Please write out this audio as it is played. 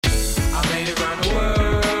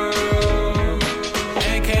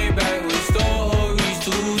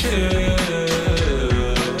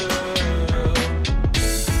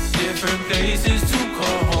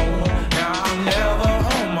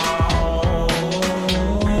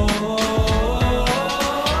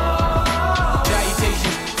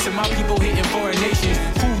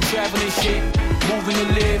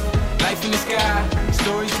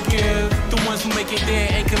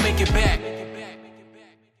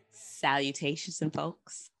Salutations and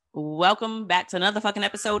folks. Welcome back to another fucking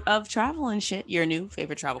episode of Travel and Shit, your new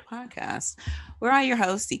favorite travel podcast, where I, your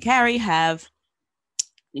host, D. Carrie, have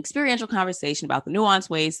an experiential conversation about the nuanced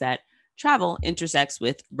ways that travel intersects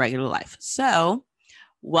with regular life. So,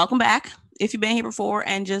 welcome back if you've been here before,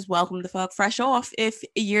 and just welcome the fuck fresh off if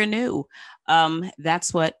you're new.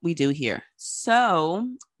 That's what we do here. So,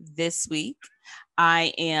 this week,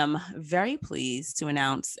 I am very pleased to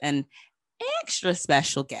announce an extra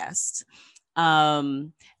special guest.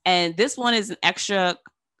 And this one is an extra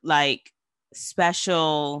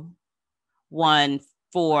special one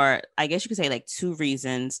for, I guess you could say, like two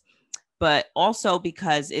reasons, but also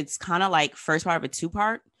because it's kind of like first part of a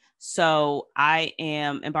two-part. So I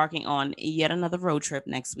am embarking on yet another road trip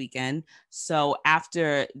next weekend. So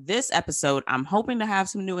after this episode, I'm hoping to have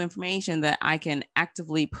some new information that I can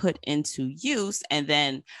actively put into use and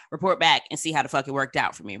then report back and see how the fuck it worked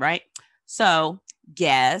out for me, right? So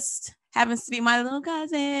guest happens to be my little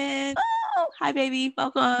cousin. Oh, hi, baby.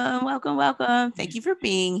 Welcome. Thank you for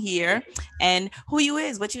being here. And who you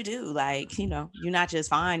is, what you do. Like, you're not just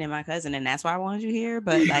fine and my cousin, and that's why I wanted you here,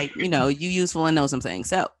 but you useful and know some things.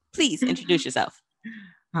 So please introduce yourself.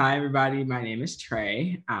 Hi, everybody. My name is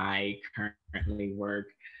Trey. I currently work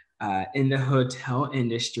in the hotel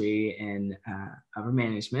industry and upper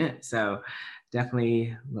management. So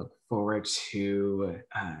definitely look forward to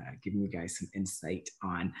giving you guys some insight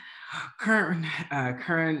on current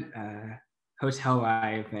hotel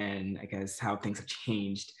life and I guess how things have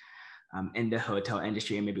changed in the hotel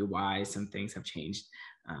industry and maybe why some things have changed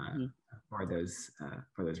for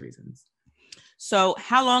those reasons. So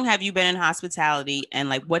how long have you been in hospitality, and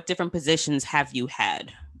what different positions have you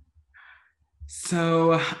had?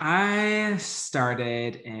 So I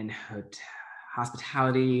started in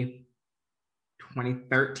hospitality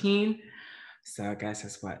 2013. So I guess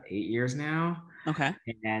that's 8 years now. Okay.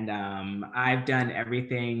 And I've done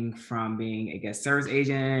everything from being a guest service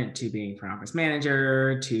agent to being front office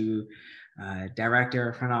manager to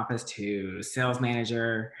director, front office to sales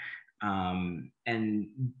manager. And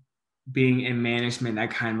being in management, that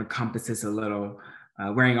kind of encompasses a little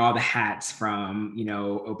wearing all the hats from,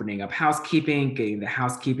 opening up housekeeping, getting the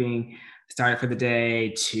housekeeping started for the day,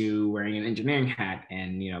 to wearing an engineering hat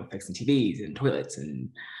and, fixing TVs and toilets and,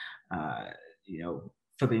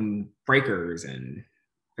 flipping breakers and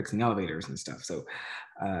fixing elevators and stuff. So,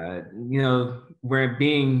 we're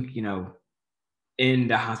being, in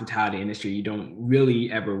the hospitality industry, you don't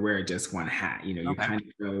really ever wear just one hat. You kind of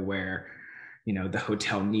go where, the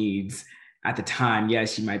hotel needs at the time.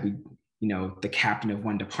 Yes, you might be, the captain of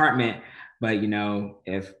one department, but,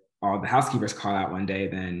 if all the housekeepers call out one day,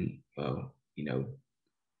 then, well,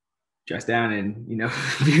 dress down and,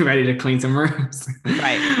 be ready to clean some rooms.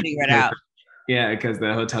 Right. Figure it out. Yeah, because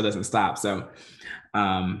the hotel doesn't stop. So,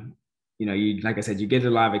 you, like I said, you get a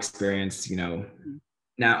lot of experience,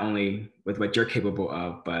 not only with what you're capable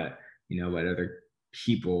of, but, what other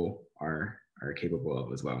people are capable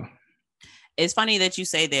of as well. It's funny that you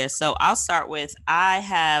say this. So I'll start with,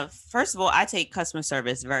 first of all, I take customer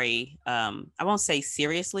service very, I won't say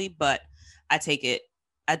seriously, but I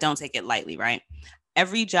don't take it lightly, right?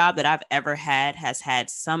 Every job that I've ever had has had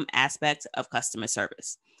some aspect of customer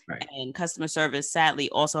service. Right. And customer service, sadly,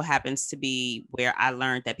 also happens to be where I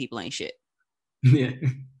learned that people ain't shit. Yeah.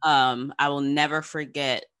 I will never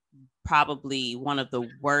forget probably one of the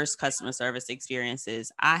worst customer service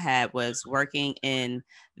experiences I had was working in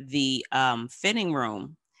the fitting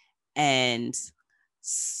room, and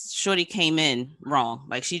shorty came in wrong.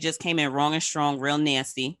 She just came in wrong and strong, real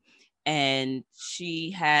nasty. And she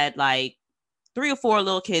had 3 or 4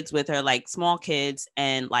 little kids with her, small kids,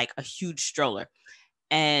 and a huge stroller.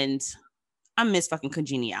 And I miss fucking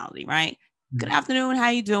congeniality, right? Good afternoon. How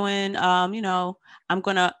you doing? I'm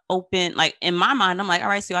going to open, in my mind, I'm like, all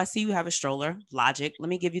right, so I see you have a stroller. Logic. Let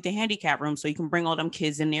me give you the handicap room so you can bring all them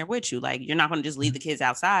kids in there with you. You're not going to just leave the kids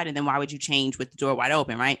outside, and then why would you change with the door wide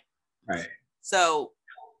open, right? Right. So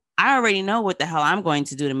I already know what the hell I'm going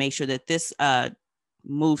to do to make sure that this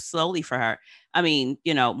moves slowly for her.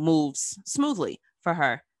 Moves smoothly for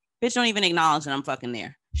her. Bitch don't even acknowledge that I'm fucking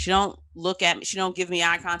there. She don't look at me. She don't give me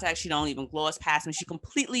eye contact. She don't even gloss past me. She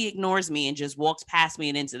completely ignores me and just walks past me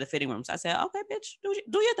and into the fitting room. So I said, okay, bitch,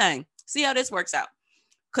 do your thing. See how this works out.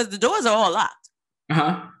 Because the doors are all locked.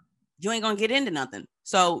 Uh-huh. You ain't going to get into nothing.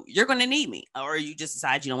 So you're going to need me. Or you just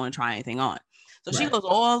decide you don't want to try anything on. So She goes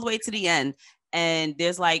all the way to the end. And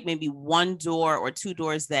there's maybe 1 door or 2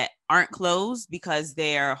 doors that aren't closed because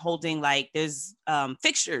they're holding there's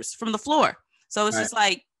fixtures from the floor. So it's just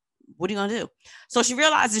what are you gonna do? So she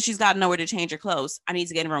realizes she's got nowhere to change her clothes. I need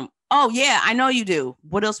to get in a room. Oh yeah, I know you do.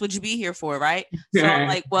 What else would you be here for, right? So I'm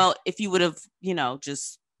like, well, if you would have,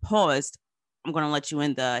 just paused, I'm gonna let you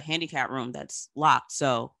in the handicap room that's locked.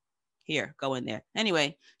 So here, go in there.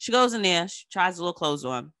 Anyway, she goes in there. She tries a little clothes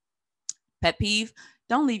on. Pet peeve: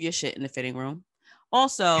 don't leave your shit in the fitting room.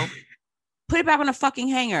 Also, put it back on the fucking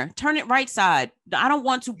hanger. Turn it right side. I don't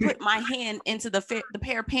want to put my hand into the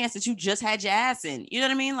pair of pants that you just had your ass in. You know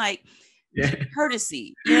what I mean? Like,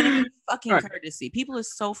 courtesy. You know what I mean? Fucking courtesy. People are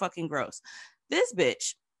so fucking gross. This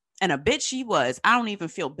bitch, and a bitch she was, I don't even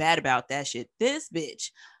feel bad about that shit. This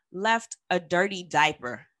bitch left a dirty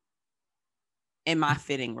diaper in my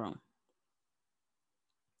fitting room.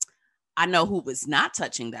 I know who was not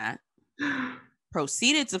touching that.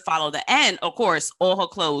 Proceeded to follow the end. Of course, all her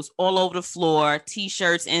clothes all over the floor,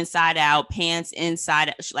 t-shirts inside out, pants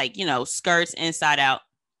inside, like, skirts inside out.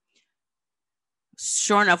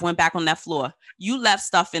 Sure enough, went back on that floor. You left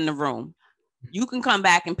stuff in the room. You can come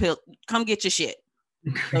back and come get your shit.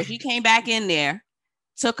 So she came back in there,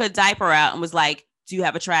 took her diaper out and was like, do you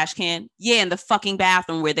have a trash can? Yeah, in the fucking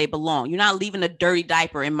bathroom where they belong. You're not leaving a dirty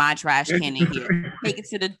diaper in my trash can in here. Take it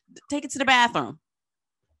to the bathroom.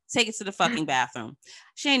 Take it to the fucking bathroom.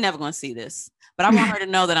 She ain't never going to see this, but I want her to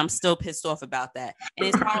know that I'm still pissed off about that. And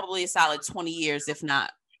it's probably a solid 20 years, if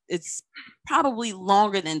not, it's probably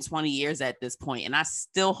longer than 20 years at this point. And I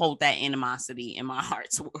still hold that animosity in my heart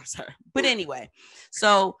towards her. But anyway,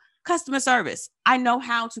 so customer service. I know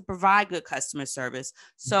how to provide good customer service.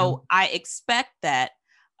 So I expect that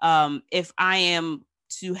if I am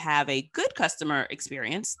to have a good customer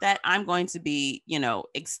experience, that I'm going to be,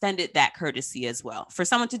 extended that courtesy as well. For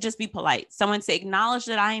someone to just be polite, someone to acknowledge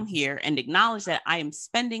that I am here and acknowledge that I am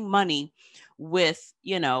spending money with,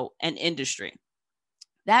 an industry.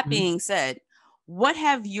 That being said, what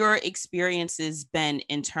have your experiences been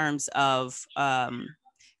in terms of,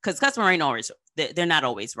 because customer ain't always, they're not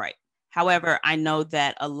always right. However, I know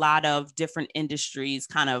that a lot of different industries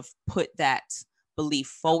kind of put that belief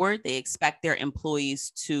forward. They expect their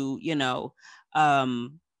employees to,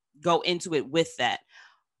 go into it with that.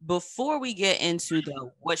 Before we get into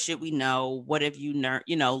the what should we know, what have you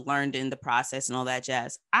learned in the process and all that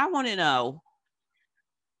jazz, I want to know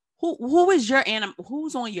who is your animal,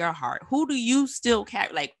 who's on your heart, who do you still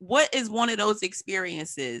carry? Like, what is one of those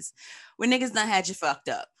experiences where niggas done had you fucked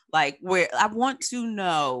up? Like, where I want to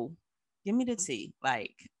know, give me the tea,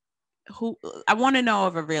 like, who I want to know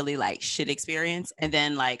of a really like shit experience, and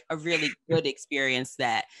then like a really good experience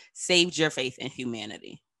that saved your faith in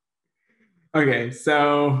humanity. Okay,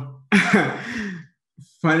 so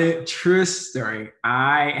funny, true story.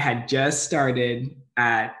 I had just started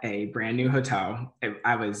at a brand new hotel.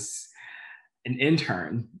 I was an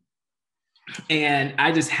intern, and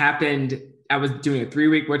I just happened, I was doing a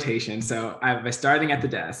 3-week rotation. So I was starting at the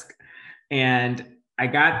desk, and I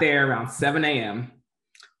got there around 7 a.m.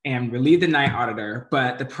 and relieved the night auditor,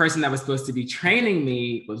 but the person that was supposed to be training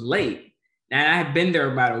me was late. And I had been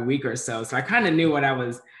there about a week or so. So I kind of knew what I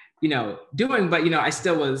was, doing, but, I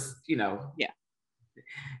still was,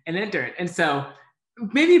 an intern. And so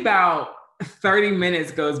maybe about 30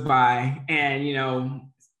 minutes goes by and,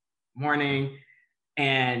 morning,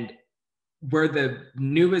 and we're the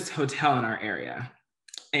newest hotel in our area.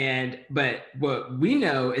 But what we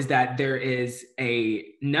know is that there is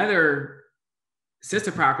another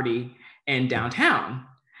sister property in downtown,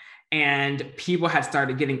 and people had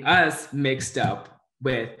started getting us mixed up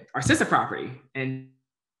with our sister property in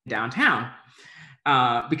downtown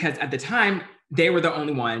because at the time they were the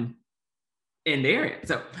only one in the area.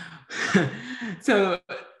 So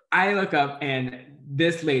I look up, and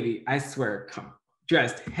this lady, I swear,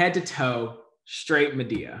 dressed head to toe, straight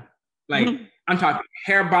Medea. Like, I'm talking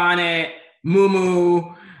hair bonnet,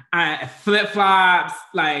 muumuu, flip-flops,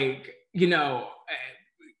 like,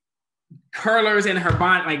 curlers in her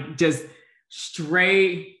bonnet, like just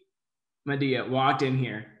straight Medea walked in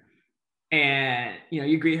here. And,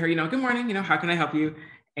 you greet her, good morning, how can I help you?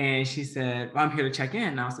 And she said, well, I'm here to check in.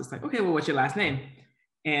 And I was just like, okay, well, what's your last name?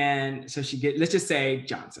 And so let's just say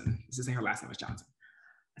Johnson. Let's just say her last name was Johnson.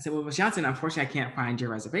 I said, well, Ms. Johnson, unfortunately, I can't find your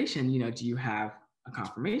reservation. Do you have a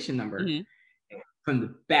confirmation number? Mm-hmm. From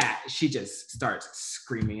the bat, she just starts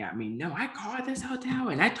screaming at me, no, I called this hotel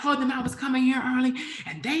and I told them I was coming here early,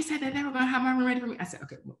 and they said that they were going to have my room ready for me. I said,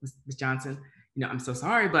 okay, well, Ms. Johnson, I'm so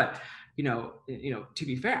sorry, but, to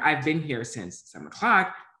be fair, I've been here since 7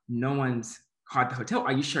 o'clock. No one's called the hotel.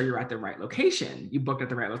 Are you sure you're at the right location? You booked at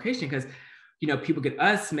the right location? Because, people get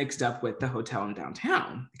us mixed up with the hotel in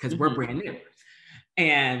downtown because we're brand new.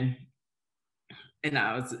 And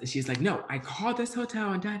And she's like, no, I called this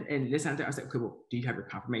hotel and this and that. I was like, okay, well, do you have your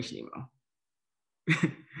confirmation email?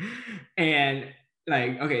 And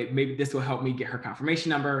like, okay, maybe this will help me get her confirmation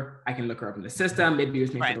number. I can look her up in the system. Maybe it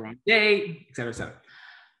was made for the wrong date, et cetera, et cetera.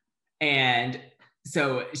 And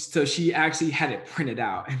so she actually had it printed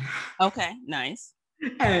out. Okay, nice.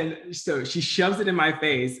 And so she shoves it in my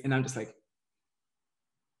face, and I'm just like,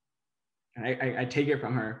 I take it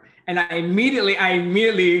from her, and I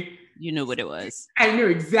immediately. You knew what it was. I knew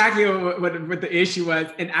exactly what the issue was,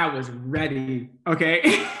 and I was ready. Okay,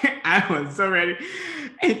 I was so ready,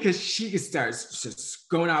 and because she starts just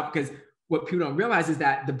going off. Because what people don't realize is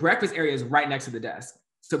that the breakfast area is right next to the desk,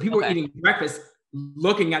 so people are eating breakfast,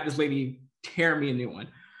 looking at this lady tear me a new one,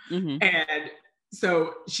 and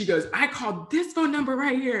so she goes, "I called this phone number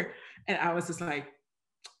right here," and I was just like,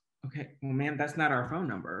 "Okay, well, ma'am, that's not our phone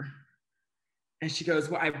number." And she goes,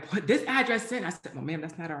 well, I put this address in. I said, well, ma'am,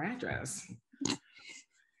 that's not our address. And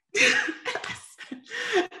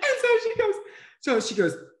so she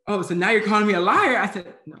goes, oh, so now you're calling me a liar? I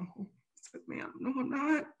said, no. I said, ma'am, no, I'm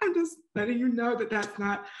not. I'm just letting you know that that's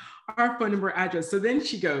not our phone number address. So then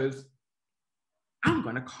she goes, I'm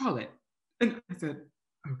going to call it. And I said,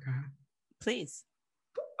 okay. Please.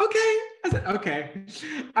 Okay. I said, okay.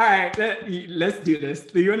 All right, let's do this.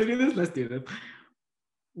 Do you want to do this? Let's do this.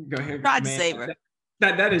 Go ahead. Try to save her.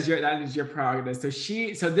 That is your prerogative.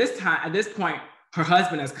 So this time, at this point, her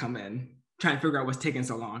husband has come in trying to figure out what's taking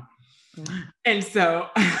so long. And so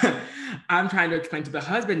I'm trying to explain to the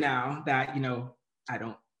husband now that,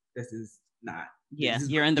 this is not. Yeah,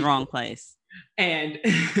 you're in the wrong place. And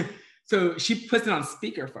so she puts it on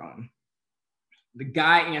speakerphone. The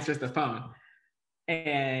guy answers the phone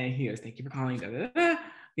and he goes, thank you for calling. Da, da, da.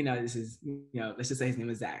 This is, let's just say his name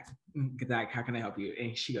is Zach. Zach, how can I help you?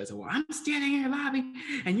 And she goes, well, I'm standing in your lobby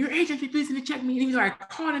and your agent is busy to check me. And he's like, I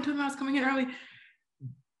called and told him I was coming in early.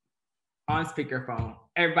 On speakerphone.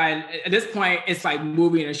 Everybody, at this point, it's like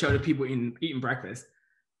moving a show to people eating breakfast.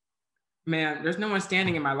 Man, there's no one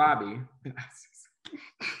standing in my lobby.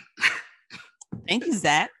 Thank you,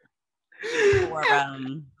 Zach, for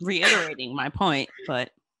reiterating my point.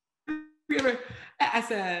 But I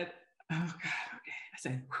said, oh, God, okay. I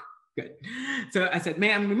said, good. So I said,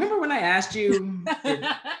 ma'am, remember when I asked you if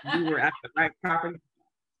you were at the right property?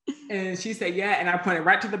 And she said, yeah. And I pointed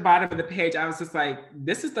right to the bottom of the page. I was just like,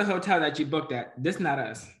 this is the hotel that you booked at. This is not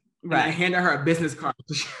us. Right. And I handed her a business card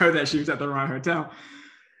to show that she was at the wrong hotel.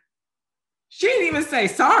 She didn't even say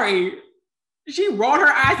sorry. She rolled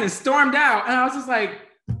her eyes and stormed out. And I was just like,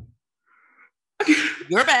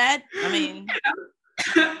 you're bad. I mean,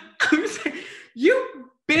 you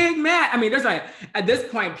big mad. I mean, there's like, at this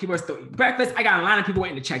point, people are still eating breakfast. I got a line of people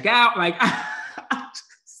waiting to check out. Like,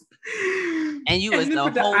 and you was the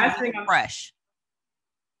whole fresh.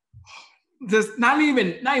 Just not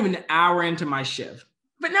even an hour into my shift.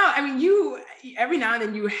 But no, I mean, every now and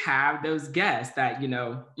then you have those guests that,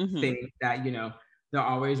 think that, they're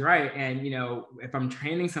always right. And, if I'm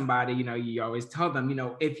training somebody, you always tell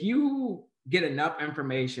them, if you get enough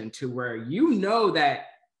information to where that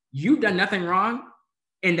you've done nothing wrong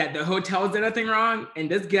and that the hotel's done nothing wrong and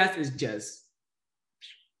this guest is just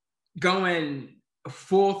going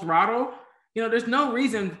full throttle, there's no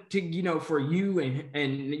reason to, for you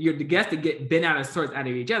and the guests to get bent out of sorts out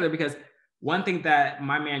of each other. Because one thing that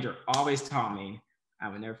my manager always taught me, I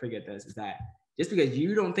will never forget this, is that just because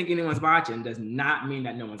you don't think anyone's watching does not mean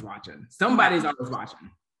that no one's watching. Somebody's always watching.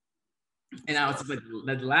 And I was just like,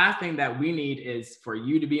 the last thing that we need is for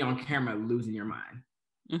you to be on camera losing your mind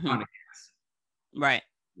on a guest. Right.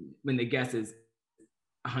 When the guest is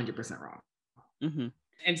 100% wrong.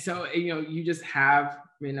 And so, you just have,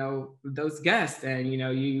 those guests and,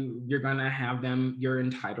 you're going to have them, your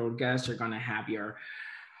entitled guests, you're going to have your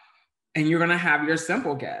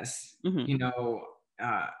simple guests.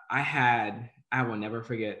 I will never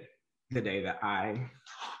forget the day that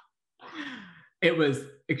it was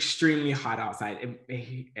extremely hot outside.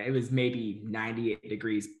 It was maybe 98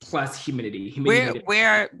 degrees plus humidity.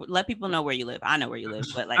 Where? Let people know where you live. I know where you live,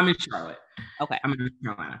 but I'm in Charlotte. Okay. I'm in North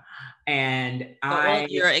Carolina. And all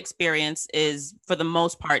your experience is, for the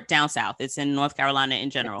most part, down south. It's in North Carolina in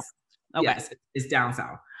general. Yes, okay. Yes, it's down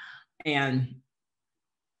south. And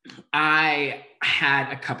I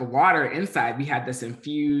had a cup of water inside. We had this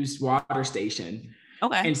infused water station.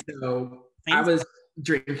 Okay. And so I was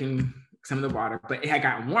drinking some of the water, but it had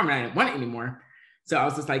gotten warm and I didn't want it anymore. So I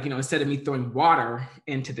was just like, instead of me throwing water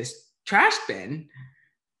into this trash bin,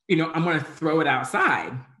 I'm going to throw it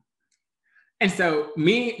outside. And so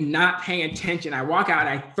me not paying attention, I walk out,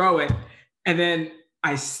 I throw it, and then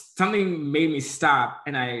something made me stop,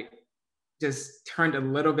 and I just turned a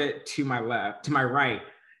little bit to my right,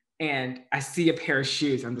 and I see a pair of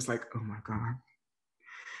shoes. I'm just like, oh my God.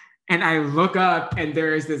 And I look up and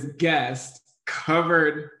there is this guest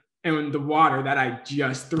covered in the water that I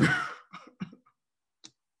just threw. And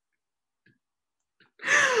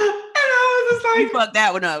I was just like, you fucked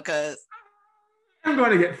that one up, cuz I'm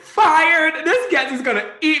going to get fired. This guest is going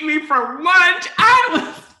to eat me for lunch.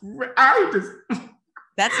 I just.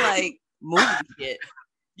 That's like movie shit.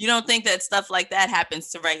 You don't think that stuff like that happens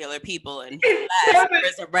to regular people, and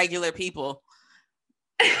there's a regular people.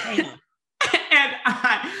 And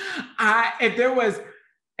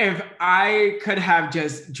if I could have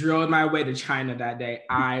just drilled my way to China that day,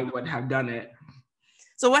 I would have done it.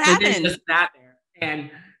 So what happened? Just sat there.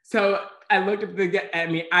 And so I looked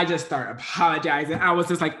at me. I just started apologizing. I was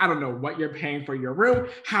just like, I don't know what you're paying for your room,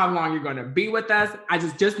 how long you're going to be with us. I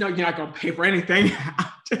just know you're not going to pay for anything.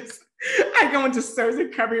 I go into service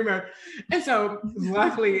recovery mode. And so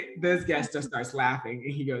luckily this guest just starts laughing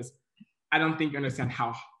and he goes, I don't think you understand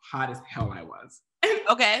how hot as hell I was.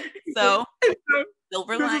 Okay. So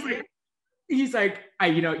silver lining. He's like,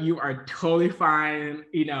 you are totally fine.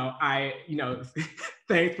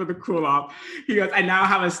 Thanks for the cool off. He goes, I now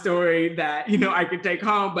have a story that, I could take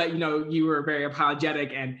home, but, you were very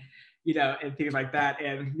apologetic and, and things like that.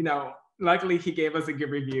 And, luckily he gave us a good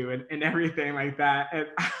review and everything like that. And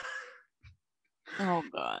oh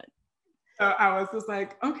God. So I was just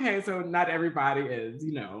like, okay, so not everybody is,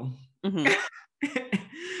 Mm-hmm.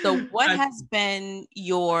 So what has been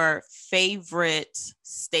your favorite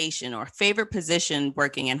station or favorite position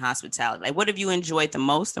working in hospitality? Like, what have you enjoyed the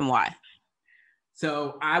most and why?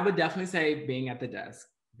 So I would definitely say being at the desk,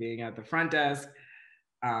 being at the front desk,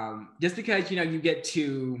 just because, you get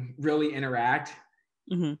to really interact,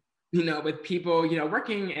 with people,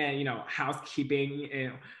 working and,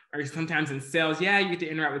 housekeeping, or sometimes in sales. Yeah, you get to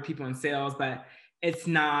interact with people in sales, but it's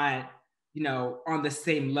not, on the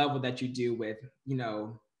same level that you do with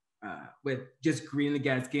just greeting the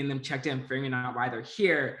guests, getting them checked in, figuring out why they're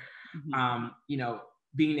here,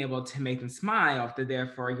 being able to make them smile if they're there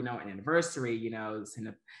for, an anniversary, send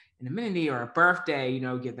an amenity or a birthday,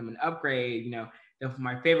 give them an upgrade,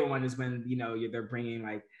 my favorite one is when, they're bringing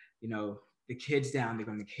like, the kids down, they're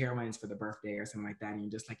going to Carowinds for the birthday or something like that. And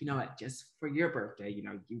you're just like, what, just for your birthday, you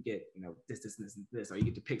get, this, or you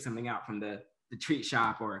get to pick something out from the treat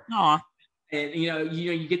shop or, Aww. And,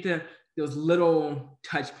 you get those little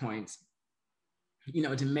touch points,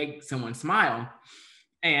 to make someone smile.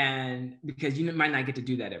 And because you might not get to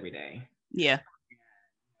do that every day. Yeah.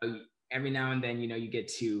 Every now and then, you get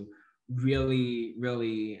to really,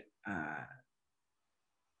 really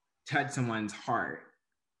touch someone's heart.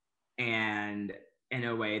 And in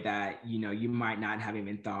a way that, you might not have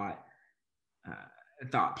even thought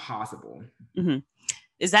possible. Mm-hmm.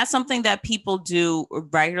 Is that something that people do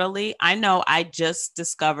regularly? I know I just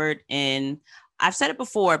discovered I've said it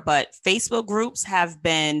before, but Facebook groups have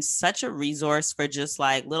been such a resource for just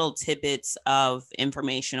like little tidbits of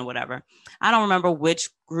information or whatever. I don't remember which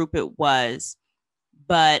group it was,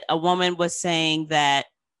 but a woman was saying that,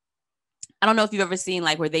 I don't know if you've ever seen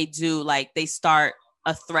like where they do, like they start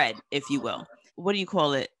a thread, if you will. What do you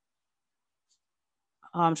call it?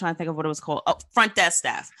 I'm trying to think of what it was called. Oh, front desk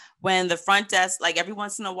staff. When the front desk, like every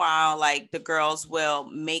once in a while, like the girls will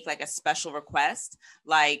make like a special request.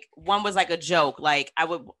 Like one was like a joke. Like I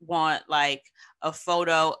would want like a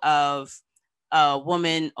photo of a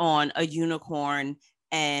woman on a unicorn,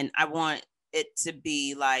 and I want it to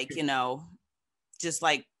be like, just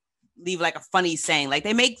like leave like a funny saying. Like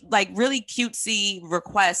they make like really cutesy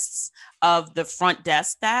requests of the front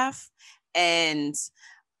desk staff. And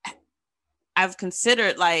I've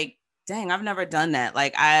considered like, dang, I've never done that.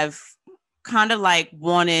 Like I've kind of like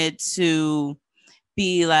wanted to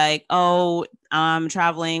be like, oh, I'm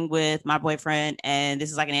traveling with my boyfriend and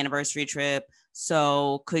this is like an anniversary trip.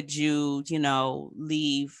 So could you,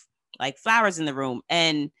 leave like flowers in the room?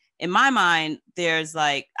 And in my mind, there's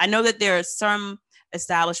like, I know that there are some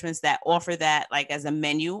establishments that offer that like as a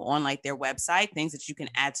menu on like their website, things that you can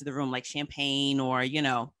add to the room, like champagne or,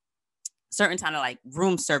 certain kind of like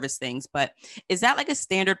room service things. But is that like a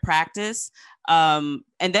standard practice? And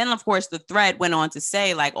then of course the thread went on to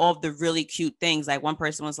say like all of the really cute things. Like one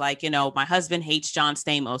person was like, my husband hates John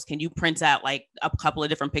Stamos. Can you print out like a couple of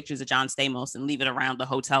different pictures of John Stamos and leave it around the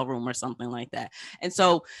hotel room or something like that? And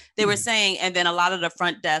so they were saying, and then a lot of the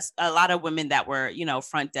front desk, a lot of women that were,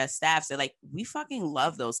 front desk staffs, they're like, we fucking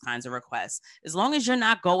love those kinds of requests. As long as you're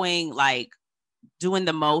not going like doing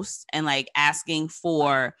the most and like asking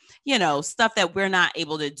for, you know, stuff that we're not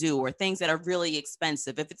able to do or things that are really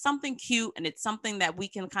expensive. If it's something cute and it's something that we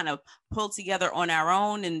can kind of pull together on our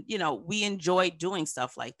own and, you know, we enjoy doing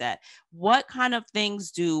stuff like that. What kind of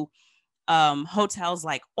things do hotels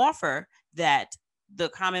like offer that the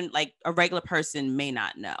common, like a regular person may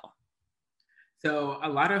not know? So a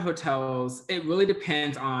lot of hotels, it really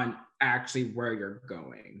depends on actually where you're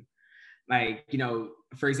going. Like, you know,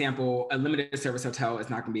 for example, a limited service hotel is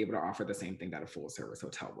not going to be able to offer the same thing that a full service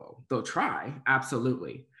hotel will. They'll try,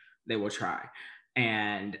 absolutely, they will try,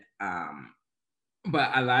 and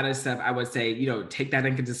but a lot of stuff I would say, you know, take that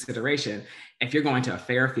into consideration. If you're going to a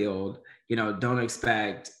Fairfield, you know, don't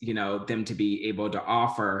expect, you know, them to be able to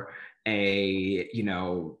offer a, you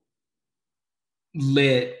know,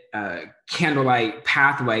 lit candlelight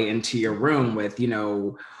pathway into your room with, you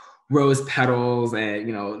know, rose petals and,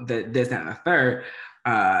 you know, this, that, and the third,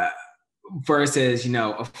 versus, you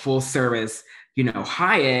know, a full service, you know,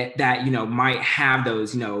 Hyatt that, you know, might have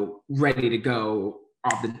those, you know, ready to go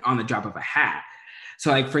on the drop of a hat. So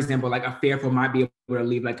like, for example, like a Fairfield might be able to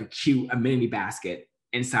leave like a cute amenity basket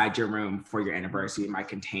inside your room for your anniversary. It might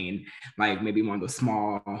contain like maybe one of those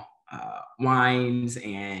small wines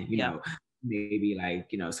and, you know, maybe like,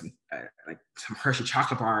 you know, some like some Hershey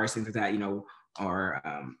chocolate bars, things like that, you know, or,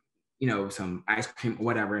 you know, some ice cream or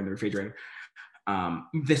whatever in the refrigerator.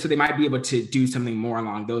 So they might be able to do something more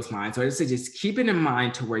along those lines. So I say just keep it in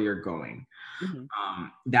mind to where you're going.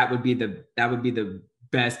 That would be the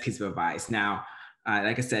best piece of advice. Now,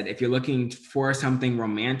 like I said, if you're looking for something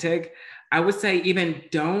romantic, I would say even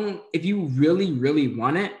don't, if you really, really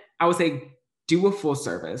want it, I would say do a full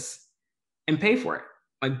service and pay for it.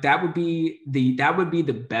 Like that would be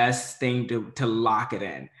the best thing to lock it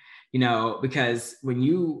in, you know, because when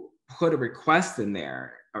you put a request in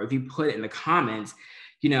there, or if you put it in the comments,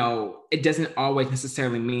 you know, it doesn't always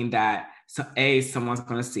necessarily mean that someone's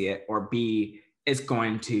going to see it, or B, it's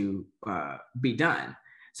going to be done.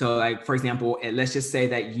 So like, for example, let's just say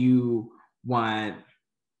that you want,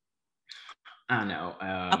 I don't know.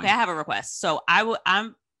 Okay, I have a request. So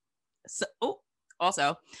I'm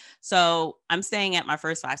staying at my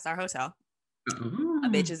first 5-star hotel. A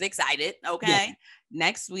bitch is excited. Okay. Yeah.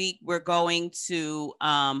 Next week, we're going to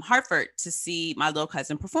Hartford to see my little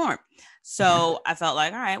cousin perform. So I felt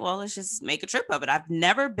like, all right, well, let's just make a trip of it. I've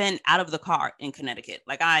never been out of the car in Connecticut.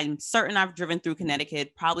 Like I'm certain I've driven through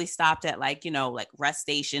Connecticut, probably stopped at like, you know, like rest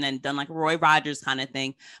station and done like a Roy Rogers kind of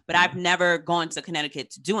thing. But I've never gone to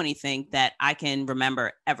Connecticut to do anything that I can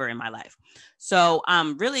remember ever in my life. So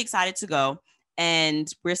I'm really excited to go. And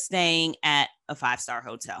we're staying at a 5-star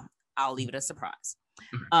hotel. I'll leave it a surprise.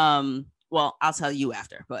 Well, I'll tell you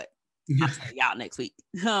after, but I'll tell y'all next week.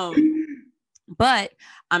 But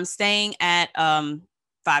I'm staying at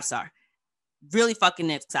 5-star. Really fucking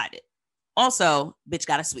excited. Also, bitch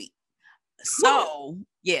got a suite. So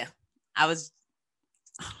yeah, I was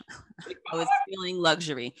feeling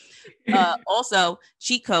luxury. Also,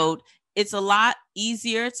 cheat code. It's a lot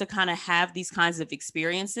easier to kind of have these kinds of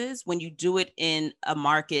experiences when you do it in a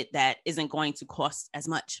market that isn't going to cost as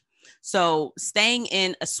much. So staying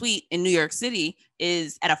in a suite in New York City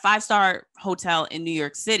is at a 5-star hotel in New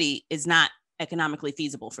York City is not economically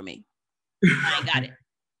feasible for me. I ain't got it.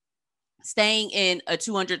 Staying in a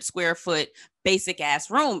 200 square foot basic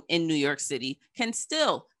ass room in New York City can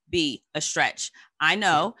still be a stretch. I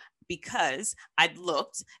know, because I'd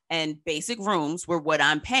looked and basic rooms were what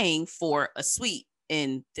I'm paying for a suite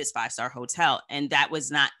in this 5-star hotel. And that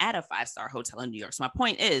was not at a 5-star hotel in New York. So my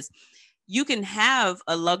point is, you can have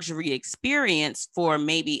a luxury experience for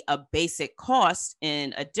maybe a basic cost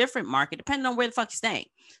in a different market, depending on where the fuck you're staying.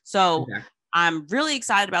 So I'm really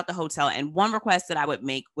excited about the hotel. And one request that I would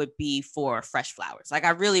make would be for fresh flowers. Like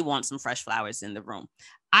I really want some fresh flowers in the room.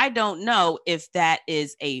 I don't know if that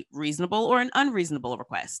is a reasonable or an unreasonable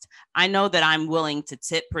request. I know that I'm willing to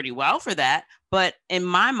tip pretty well for that, but in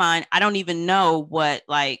my mind, I don't even know what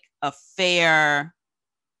like a fair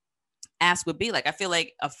ask would be. Like, I feel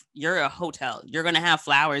like if you're a hotel, you're going to have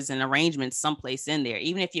flowers and arrangements someplace in there.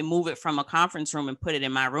 Even if you move it from a conference room and put it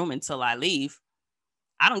in my room until I leave,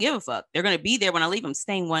 I don't give a fuck. They're going to be there when I leave. I'm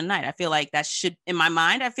staying one night. I feel like that should, in my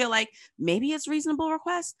mind, I feel like maybe it's reasonable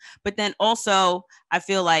request. But then also, I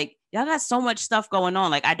feel like y'all got so much stuff going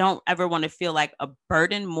on. Like, I don't ever want to feel like a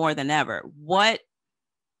burden more than ever. What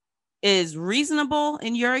is reasonable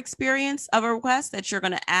in your experience of a request that you're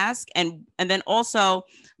going to ask? And then also,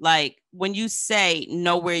 like, when you say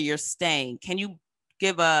know where you're staying, can you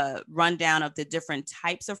give a rundown of the different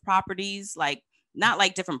types of properties? Like, not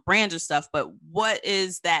like different brands or stuff, but what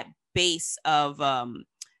is that base of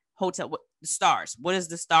hotel? stars. What is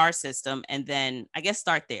the star system? And then I guess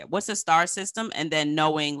start there. What's the star system? And then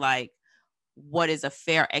knowing like what is a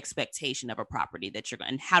fair expectation of a property that you're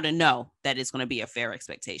going, and how to know that it's going to be a fair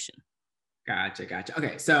expectation. Gotcha.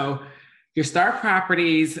 Okay, so your star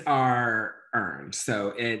properties are earned.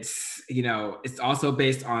 So it's also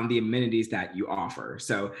based on the amenities that you offer.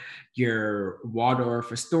 So your Waldorf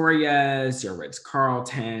Astorias, your Ritz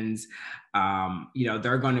Carltons,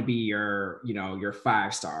 they're going to be your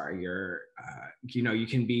 5-star. You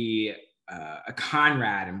can be a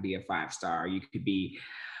Conrad and be a 5-star. You could be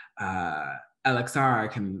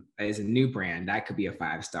LXR is a new brand that could be a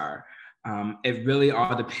 5-star. It really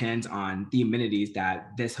all depends on the amenities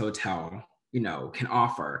that this hotel, can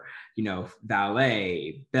offer,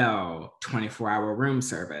 valet, bell, 24-hour room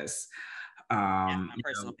service. My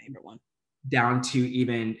personal favorite one. Down to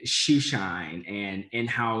even shoe shine and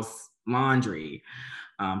in-house laundry,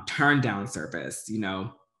 turn down service,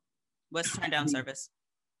 What's turn down service?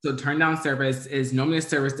 So turn down service is normally a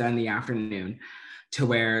service done in the afternoon to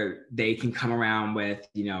where they can come around with,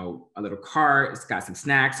 a little cart, it's got some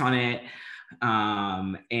snacks on it.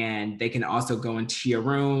 And they can also go into your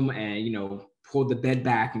room and, pull the bed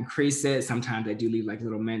back and crease it. Sometimes they do leave like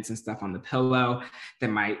little mints and stuff on the pillow that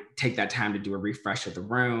might take that time to do a refresh of the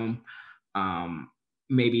room.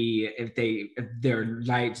 Maybe if their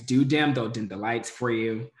lights do dim, they'll dim the lights for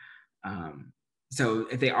you. So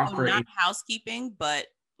if they offer not housekeeping, but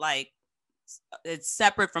like it's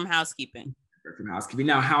separate from housekeeping.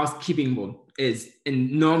 Now, housekeeping is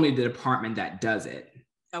in normally the department that does it.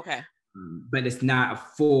 Okay. But it's not a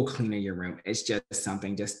full clean of your room. It's just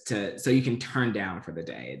something so you can turn down for the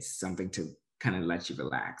day. It's something to kind of let you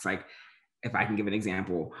relax. Like if I can give an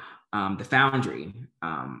example, the Foundry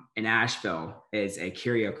in Asheville is a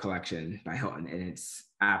curio collection by Hilton, and it's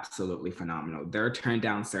absolutely phenomenal. Their turn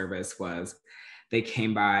down service was they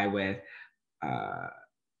came by with,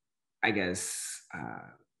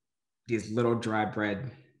 these little dry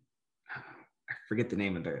bread. I forget the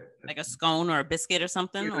name of like a scone or a biscuit or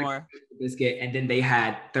something, or biscuit, and then they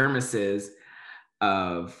had thermoses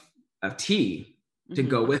of tea to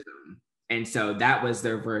go with them. And so that was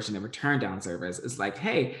their version of a turn down service. It's like,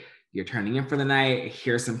 hey, you're turning in for the night.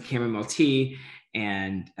 Here's some chamomile tea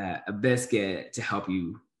and a biscuit to help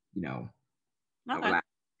you, relax.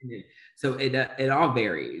 So it all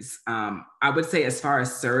varies. I would say as far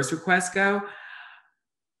as service requests go,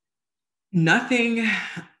 nothing.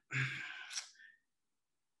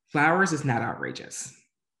 Flowers is not outrageous.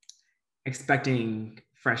 Expecting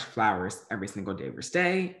fresh flowers every single day of your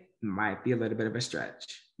stay might be a little bit of a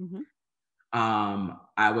stretch.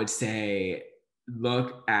 I would say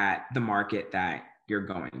look at the market that you're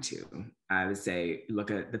going to. I would say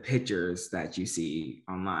look at the pictures that you see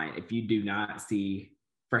online. If you do not see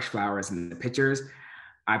fresh flowers in the pictures,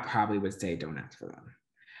 I probably would say don't ask for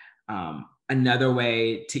them. Another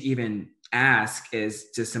way to even ask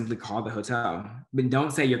is to simply call the hotel. But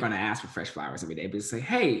don't say you're going to ask for fresh flowers every day, but say,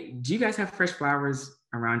 hey, do you guys have fresh flowers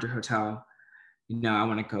around your hotel? I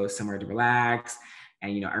want to go somewhere to relax.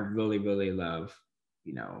 And, I really, really love,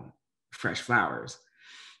 fresh flowers.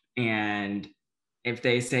 And if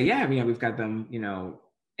they say, yeah, we've got them,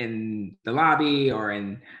 in the lobby or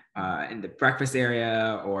in the breakfast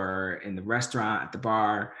area or in the restaurant, at the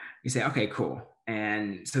bar, you say, okay, cool.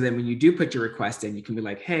 And so then when you do put your request in, you can be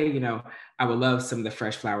like, hey, I would love some of the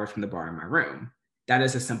fresh flowers from the bar in my room. That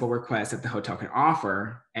is a simple request that the hotel can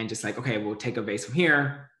offer. And just like, okay, we'll take a vase from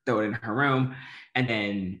here, throw it in her room. And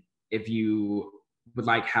then if you would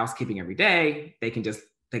like housekeeping every day, they can just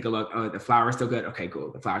take a look. Oh, the flowers still good. Okay,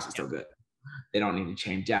 cool. The flowers are still good. They don't need to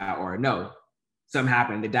change out, or no, something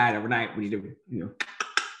happened. They died overnight. We need to,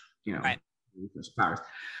 right. Flowers.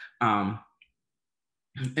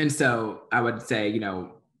 And so I would say,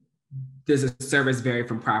 does a service vary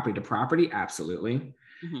from property to property? Absolutely.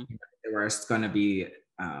 There are going to be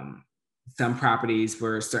some properties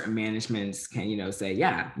where certain managements can, say,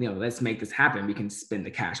 yeah, let's make this happen. We can spend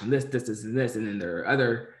the cash on this, and this. And then there are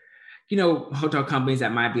other, hotel companies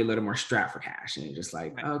that might be a little more strapped for cash. And you're just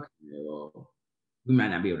like, right. Okay, well, we might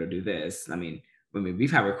not be able to do this. I mean,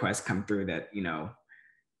 we've had requests come through that,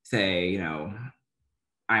 say,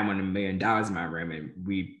 I want $1 million in my room, and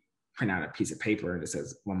we print out a piece of paper that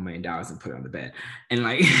says $1 million and put it on the bed. And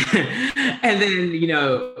like, and then,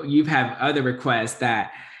 you have other requests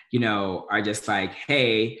that, are just like,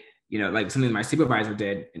 hey, like something my supervisor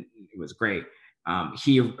did, and it was great.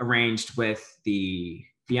 He arranged with the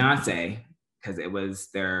fiance, because they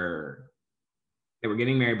were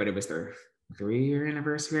getting married, but it was their 3-year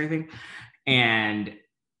anniversary, I think. And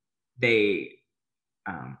they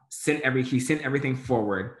he sent everything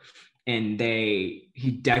forward and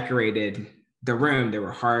he decorated the room.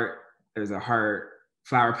 There's a heart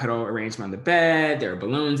flower petal arrangement on the bed. There are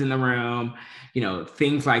balloons in the room,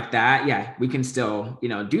 things like that. Yeah, we can still,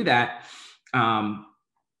 do that.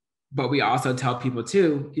 But we also tell people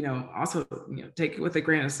too, take it with a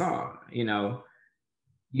grain of salt.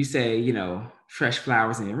 You say, fresh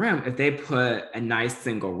flowers in your room. If they put a nice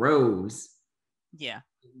single rose in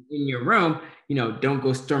your room, don't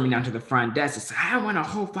go storming down to the front desk and say, I want a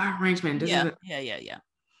whole flower arrangement. Yeah.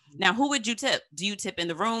 Now, who would you tip? Do you tip in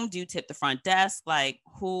the room? Do you tip the front desk? Like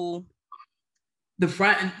who?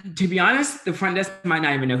 To be honest, the front desk might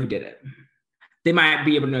not even know who did it. They might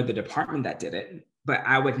be able to know the department that did it, but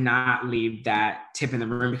I would not leave that tip in the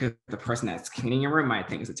room because the person that's cleaning your room might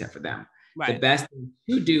think it's a tip for them. Right. The best thing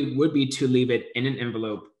to do would be to leave it in an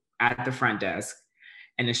envelope at the front desk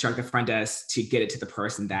and instruct the front desk to get it to the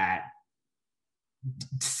person that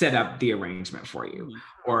set up the arrangement for you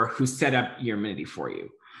or who set up your amenity for you.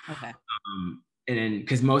 Okay. And then,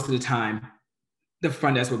 because most of the time, the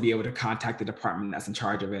front desk will be able to contact the department that's in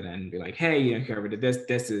charge of it and be like, hey, whoever did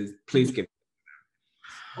this is, please give.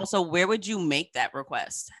 Also, where would you make that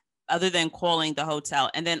request other than calling the hotel?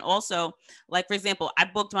 And then also, like, for example, I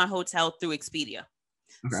booked my hotel through Expedia.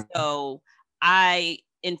 Okay. So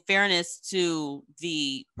in fairness to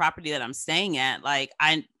the property that I'm staying at, like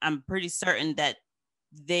I'm pretty certain that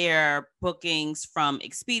their bookings from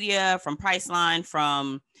Expedia, from Priceline,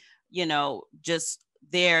 from, just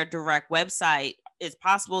their direct website, it's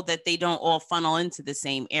possible that they don't all funnel into the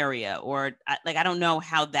same area, or I don't know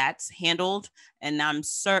how that's handled. And I'm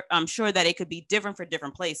sure that it could be different for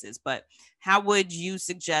different places, but how would you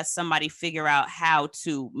suggest somebody figure out how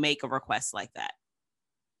to make a request like that?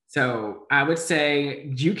 So I would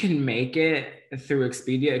say you can make it through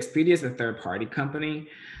Expedia. Expedia is a third-party company.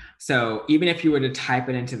 So even if you were to type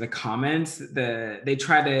it into the comments, they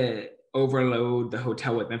try to overload the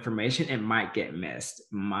hotel with information. It might get missed.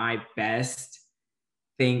 My best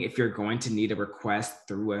thing, if you're going to need a request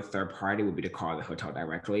through a third party, would be to call the hotel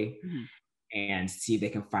directly and see if they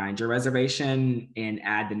can find your reservation and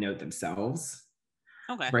add the note themselves.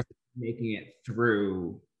 Okay. Versus making it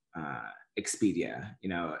through Expedia.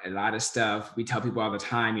 A lot of stuff we tell people all the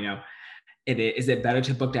time, is it better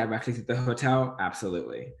to book directly through the hotel?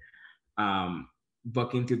 Absolutely.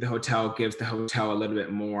 Booking through the hotel gives the hotel a little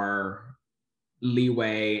bit more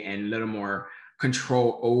leeway and a little more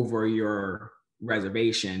control over your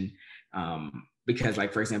reservation. Because,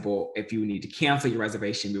 like, for example, if you need to cancel your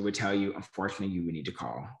reservation, we would tell you, unfortunately, you would need to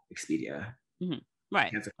call Expedia.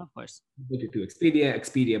 Right. Of course. Book it through Expedia.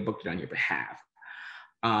 Expedia booked it on your behalf.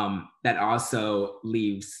 That also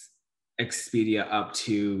leaves Expedia up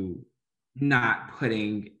to not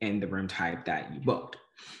putting in the room type that you booked.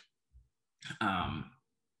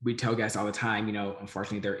 We tell guests all the time,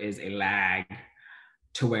 unfortunately, there is a lag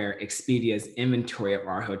to where Expedia's inventory of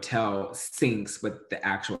our hotel syncs with the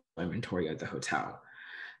actual inventory of the hotel.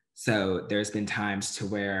 So there's been times to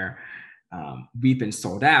where we've been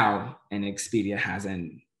sold out and Expedia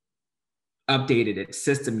hasn't updated its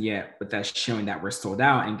system yet, but that's showing that we're sold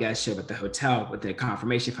out, and guests show up at the hotel with the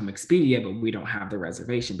confirmation from Expedia, but we don't have the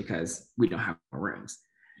reservation because we don't have rooms.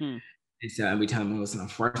 And so we tell them, listen,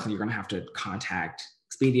 unfortunately, you're going to have to contact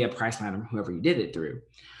Expedia, Priceline, or whoever you did it through.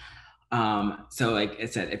 So like I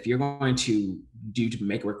said, if you're going to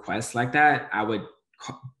make a request like that, I would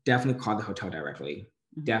definitely call the hotel directly.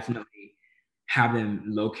 Definitely have them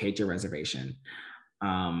locate your reservation.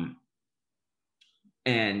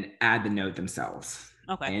 And add the note themselves.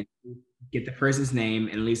 Okay. And get the person's name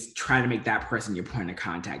and at least try to make that person your point of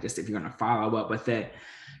contact. Just if you're going to follow up with it,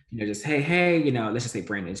 just, hey, let's just say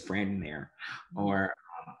is Brandon there? Or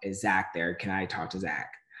is Zach there? Can I talk to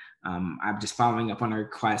Zach? I'm just following up on a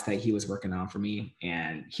request that he was working on for me,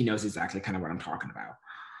 and he knows exactly kind of what I'm talking about.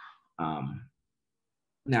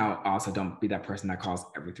 Now, also don't be that person that calls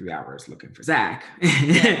every 3 hours looking for Zach.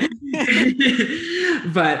 Yeah.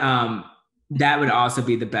 But that would also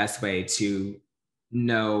be the best way to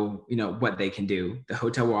know, what they can do. The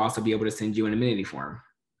hotel will also be able to send you an amenity form.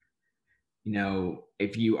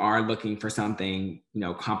 If you are looking for something,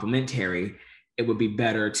 complimentary, it would be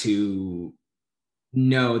better to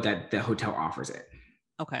know that the hotel offers it.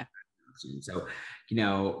 Okay. So,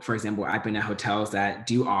 for example, I've been at hotels that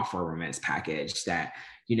do offer a roommate package, that,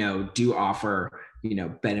 do offer,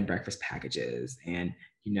 bed and breakfast packages. And,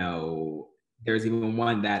 there's even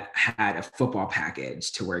one that had a football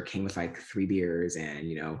package to where it came with like 3 beers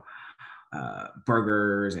and,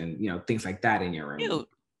 burgers and, things like that in your room. Cute.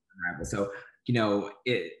 So,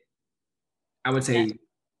 I would say.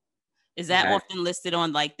 Is that often listed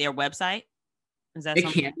on like their website? Is that it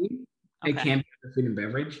can be? It Okay. can be under food and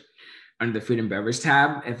beverage, under the food and beverage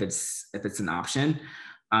tab if it's an option.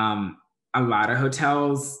 Um, a lot of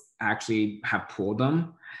hotels actually have pulled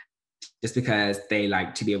them just because they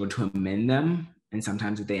like to be able to amend them. And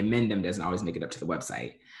sometimes if they amend them, it doesn't always make it up to the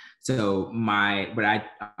website. So what I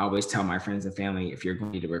always tell my friends and family, if you're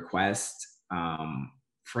going to request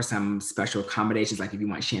for some special accommodations, like if you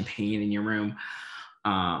want champagne in your room,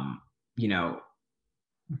 um, you know,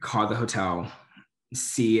 call the hotel,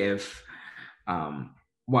 see if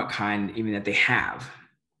what kind even that they have.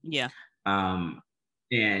 Yeah. Um,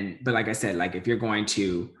 but like I said, like if you're going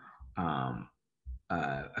to um,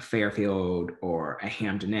 a Fairfield or a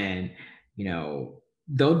Hampton Inn,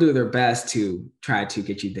 they'll do their best to try to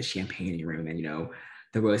get you the champagne in your room and,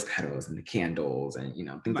 the rose petals and the candles and, things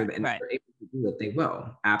like Right. that. And if Right. they're able to do it, they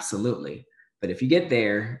will. Absolutely. But if you get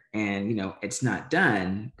there and, it's not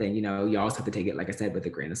done, then, you also have to take it, like I said, with a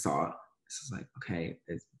grain of salt. It's just like, okay,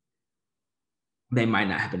 they might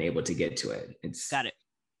not have been able to get to it. Got it.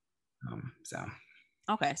 So.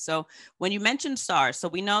 Okay. So when you mentioned stars, so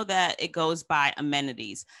we know that it goes by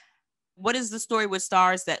amenities. What is the story with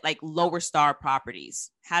stars that like lower star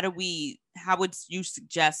properties? How would you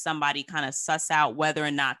suggest somebody kind of suss out whether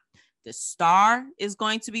or not the star is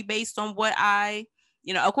going to be based on what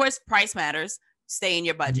of course, price matters. Stay in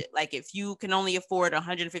your budget. Like if you can only afford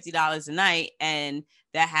 $150 a night and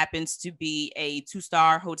that happens to be a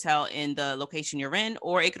 2-star hotel in the location you're in,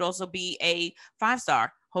 or it could also be a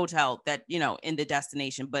 5-star hotel that, in the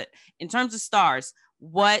destination. But in terms of stars,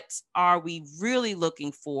 what are we really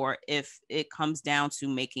looking for if it comes down to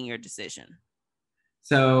making your decision?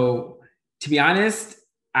 So to be honest,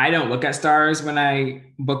 I don't look at stars when I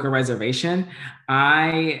book a reservation.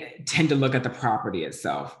 I tend to look at the property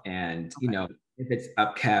itself and, Okay. if it's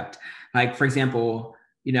upkept. Like, for example,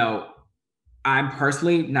 I'm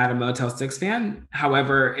personally not a Motel 6 fan.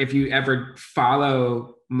 However, if you ever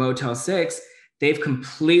follow Motel 6, they've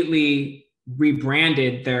completely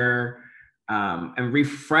rebranded their and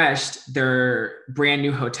refreshed their brand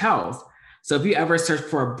new hotels. So if you ever search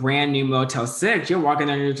for a brand new Motel 6, you're walking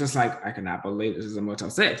there and you're just like, I cannot believe this is a Motel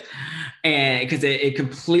 6. And because it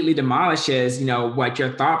completely demolishes, what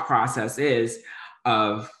your thought process is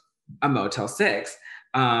of a Motel 6.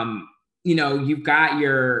 You've got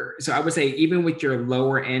so I would say even with your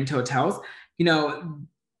lower end hotels,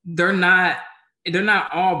 they're not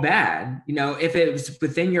all bad. If it's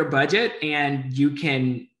within your budget and you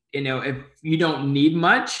can, if you don't need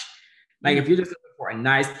much, like if you're just looking for a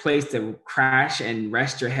nice place to crash and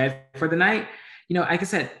rest your head for the night, like I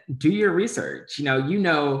said, do your research.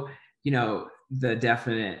 The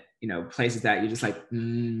definite, places that you're just like,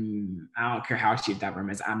 I don't care how cheap that room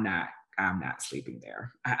is. I'm not sleeping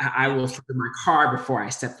there. I will sleep in my car before I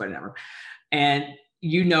step foot in that room. And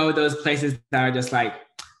those places that are just like,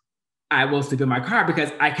 I will sleep in my car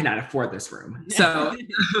because I cannot afford this room. So,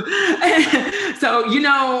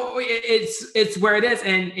 it's where it is.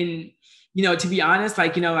 And to be honest,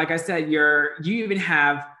 like I said, you even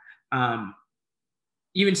have,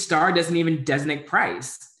 even Star doesn't even designate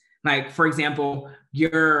price. Like, for example,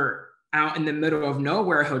 you're out in the middle of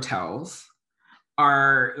nowhere hotels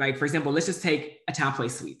are like, for example, let's just take a Town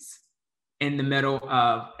Place Suites in the middle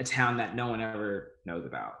of a town that no one ever knows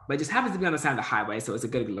about, but it just happens to be on the side of the highway. So it's a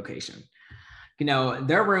good location.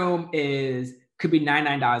 Their room could be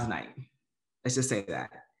 $99 a night. Let's just say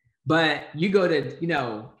that. But you go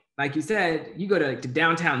to, like you said, you go to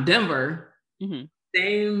downtown Denver,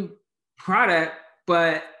 same product,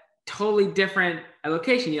 but totally different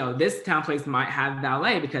location. This Town Place might have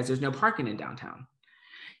valet because there's no parking in downtown.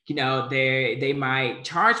 They might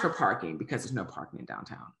charge for parking because there's no parking in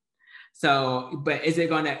downtown. So, but is it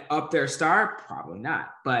going to up their star? Probably not,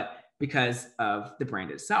 but because of the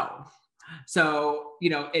brand itself. So,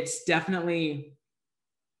 it's definitely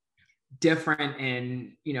different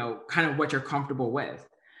in, kind of what you're comfortable with.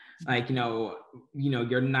 Like,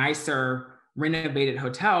 your nicer renovated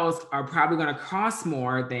hotels are probably going to cost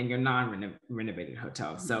more than your non-renovated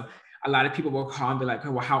hotels. So a lot of people will call and be like,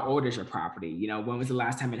 oh, well, how old is your property? When was the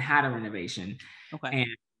last time it had a renovation? Okay. And,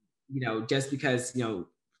 just because,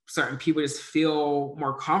 certain people just feel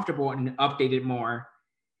more comfortable in an updated, more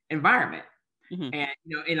environment. And,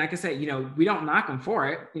 and like I said, we don't knock them for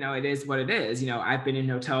it. It is what it is. I've been in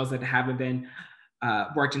hotels that haven't been,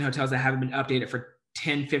 worked in hotels that haven't been updated for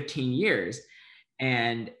 10, 15 years.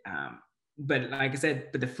 And, but like I said,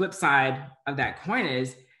 but the flip side of that coin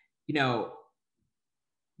is,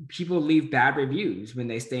 people leave bad reviews when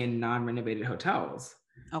they stay in non-renovated hotels.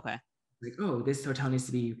 Okay. Like, oh, this hotel needs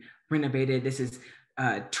to be renovated. This is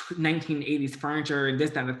 1980s furniture,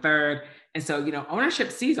 this, that, and the third. And so,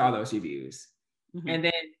 ownership sees all those reviews. And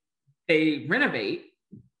then they renovate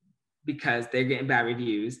because they're getting bad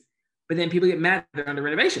reviews, but then people get mad that they're under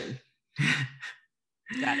renovation.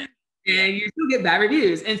 Got it. Yeah. And you still get bad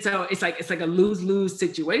reviews. And so it's like a lose-lose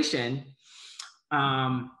situation.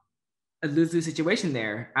 A lose-lose situation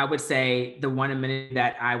there. I would say the one amenity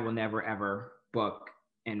that I will never ever book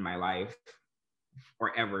in my life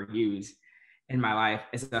or ever use in my life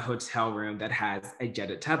is a hotel room that has a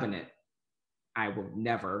jetted tub in it. I will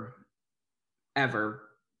never ever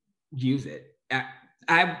use it.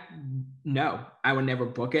 I would never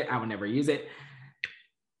book it. I would never use it.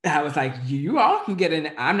 I was like, you all can get in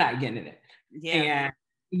it. I'm not getting in it. Yeah.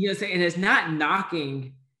 And and it's not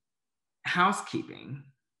knocking housekeeping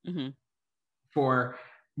for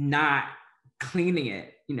not cleaning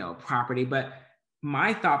it, properly. But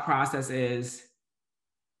my thought process is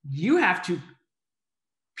you have to,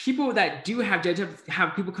 people that do have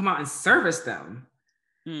people come out and service them.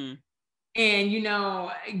 And,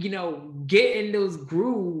 get in those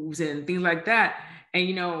grooves and things like that.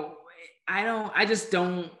 And, I just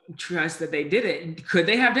don't trust that they did it. Could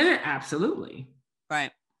they have done it? Absolutely.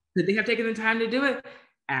 Right. Could they have taken the time to do it?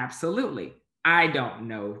 Absolutely. I don't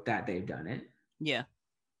know that they've done it. Yeah.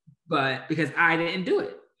 But because I didn't do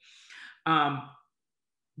it.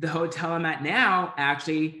 The hotel I'm at now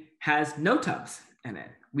actually has no tubs in it.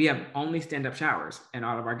 We have only stand-up showers in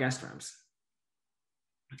all of our guest rooms.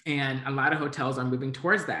 And a lot of hotels are moving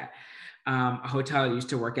towards that. A hotel I used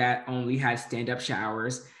to work at only has stand-up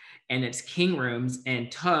showers and it's king rooms and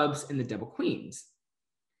tubs in the double queens.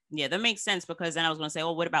 Yeah, that makes sense because then I was going to say,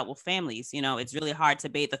 well, what about with families? It's really hard to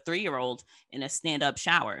bathe a 3-year-old in a stand-up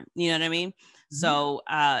shower. You know what I mean? Mm-hmm. So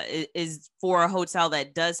is for a hotel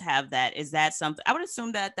that does have that, is that something, I would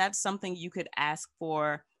assume that that's something you could ask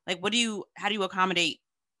for. Like, how do you accommodate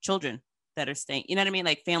children that are staying? You know what I mean?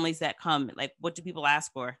 Like families that come, like what do people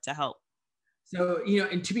ask for to help? So,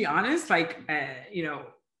 and to be honest,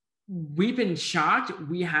 we've been shocked.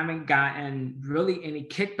 We haven't gotten really any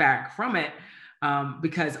kickback from it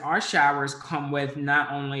because our showers come with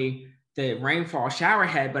not only the rainfall shower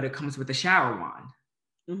head, but it comes with a shower wand.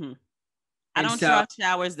 Mm-hmm. I don't trust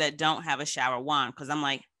showers that don't have a shower wand because I'm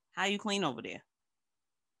like, how you clean over there?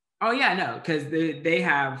 Oh yeah, no, because they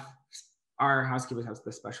have, our housekeepers have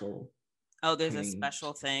the special. Oh, there's a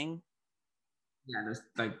special thing. Yeah, there's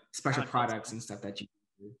like special products and stuff that you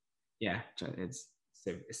do. Yeah, it's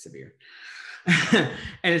severe.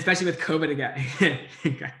 And especially with COVID again.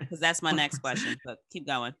 Because that's my next question, but keep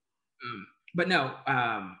going. But no,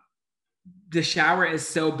 the shower is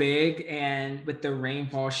so big and with the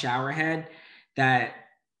rainfall shower head that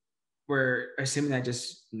we're assuming that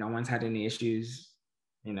just no one's had any issues,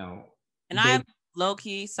 And I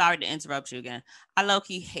low-key, sorry to interrupt you again. I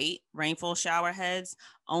low-key hate rainfall shower heads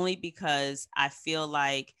only because I feel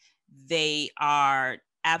like they are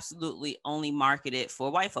absolutely only marketed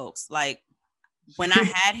for white folks. Like when I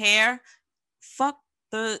had hair, fuck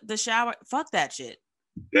the shower, fuck that shit.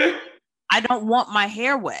 I don't want my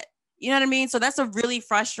hair wet. You know what I mean? So that's a really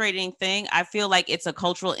frustrating thing. I feel like it's a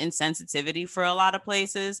cultural insensitivity for a lot of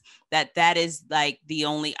places that is like the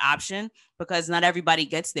only option because not everybody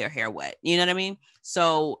gets their hair wet. You know what I mean?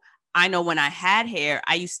 So I know when I had hair,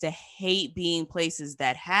 I used to hate being places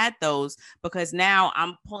that had those because now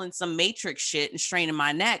I'm pulling some matrix shit and straining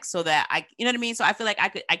my neck so that you know what I mean? So I feel like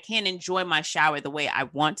I can't enjoy my shower the way I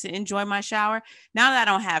want to enjoy my shower. Now that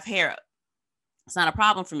I don't have hair, it's not a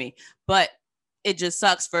problem for me, but it just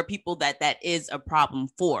sucks for people that is a problem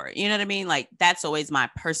for, you know what I mean? Like that's always my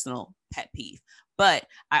personal pet peeve. But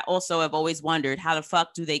I also have always wondered how the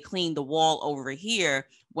fuck do they clean the wall over here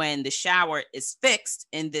when the shower is fixed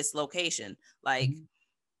in this location? Like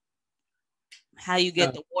how you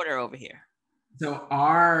get the water over here? So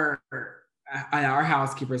our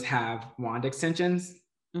housekeepers have wand extensions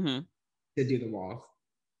to do the walls.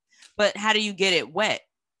 But how do you get it wet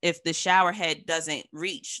if the shower head doesn't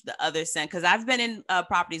reach the other side? Because I've been in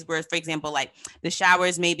properties where, for example, like the shower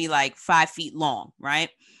is maybe like 5 feet long, right?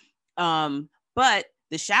 But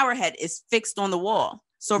the shower head is fixed on the wall.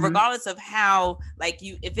 So regardless of how, like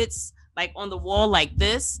if it's like on the wall like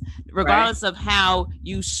this, regardless of how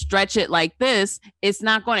you stretch it like this, it's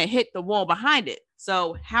not going to hit the wall behind it.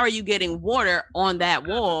 So how are you getting water on that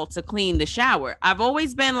wall to clean the shower? I've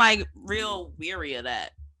always been like real weary of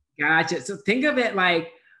that. Gotcha. So think of it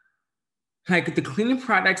like the cleaning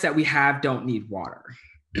products that we have don't need water.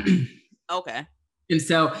 Okay. And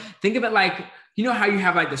so think of it like, how you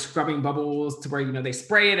have like the scrubbing bubbles to where, they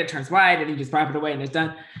spray it, it turns white and you just wipe it away and it's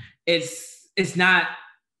done. It's not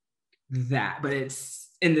that, but it's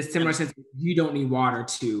in the similar sense, you don't need water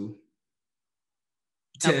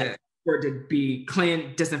for it to be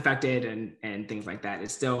clean, disinfected and things like that.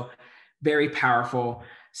 It's still very powerful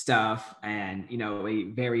stuff, and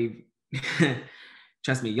a very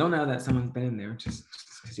trust me, you'll know that someone's been in there just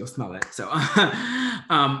because you'll smell it. So,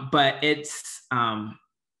 but it's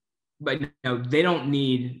but they don't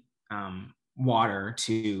need water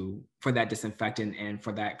for that disinfectant and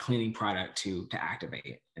for that cleaning product to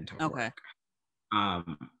activate and to work.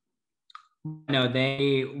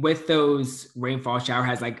 They, with those rainfall shower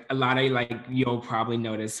heads, like a lot of, like, you'll probably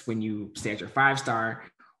notice when you stay at your 5-star,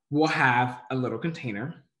 we'll have a little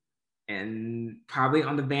container, and probably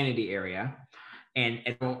on the vanity area, and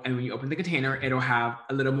when you open the container, it'll have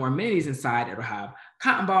a little more minis inside. It'll have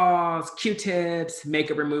cotton balls, Q-tips,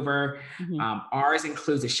 makeup remover. Ours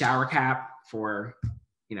includes a shower cap for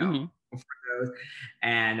for those,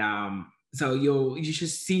 and so you should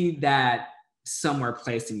see that somewhere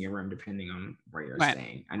placed in your room, depending on where you're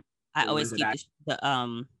staying. I always keep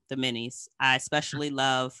the minis. I especially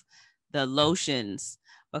love the lotions,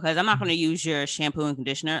 because I'm not going to use your shampoo and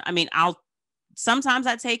conditioner. I mean, sometimes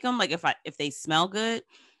I take them, like if they smell good,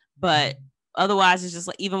 but otherwise it's just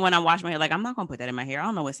like, even when I wash my hair, like I'm not going to put that in my hair. I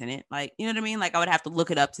don't know what's in it. Like, you know what I mean? Like I would have to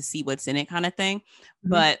look it up to see what's in it, kind of thing.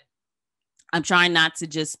 But I'm trying not to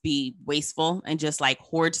just be wasteful and just like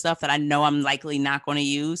hoard stuff that I know I'm likely not going to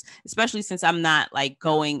use, especially since I'm not like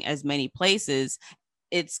going as many places.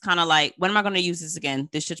 It's kind of like, when am I going to use this again?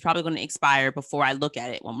 This shit's probably going to expire before I look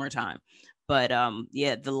at it one more time. But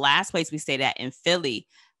yeah, the last place we stayed at in Philly,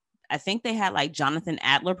 I think they had like Jonathan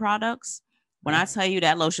Adler products. When I tell you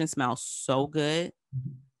that lotion smells so good,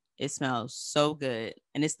 it smells so good.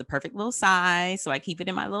 And it's the perfect little size. So I keep it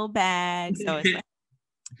in my little bag. So it's like,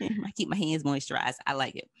 I keep my hands moisturized. I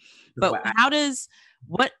like it. But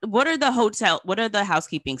what are the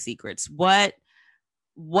housekeeping secrets?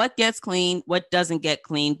 What gets clean? What doesn't get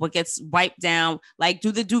clean? What gets wiped down? Like,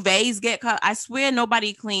 do the duvets get cut? I swear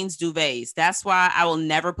nobody cleans duvets. That's why I will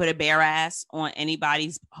never put a bare ass on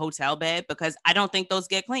anybody's hotel bed, because I don't think those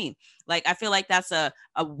get clean. Like, I feel like that's a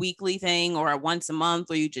weekly thing, or a once a month,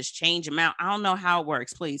 or you just change them out. I don't know how it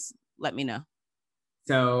works. Please let me know.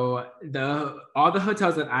 So all the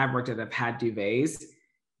hotels that I've worked at that have had duvets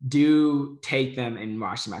do take them and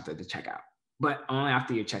wash them after the checkout, but only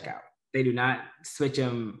after you check out. They do not switch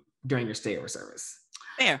them during your stay or service.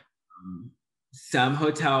 Fair. Some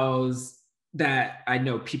hotels that I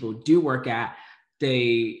know people do work at,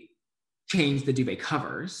 they change the duvet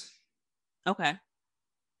covers. Okay.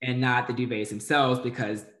 And not the duvets themselves,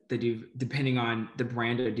 because depending on the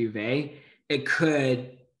brand of duvet, it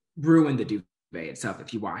could ruin the duvet itself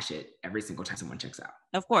if you wash it every single time someone checks out.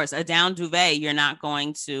 Of course, a down duvet, a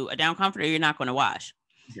down comforter, you're not going to wash.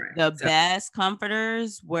 Right. The best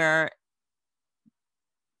comforters where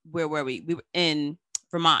were we? We were in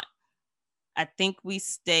Vermont. I think we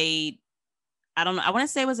stayed, I don't know, I want to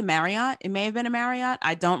say it was a Marriott. It may have been a Marriott.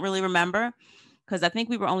 I don't really remember, because I think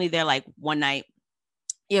we were only there like one night.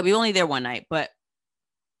 Yeah, we were only there one night, but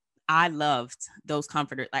I loved those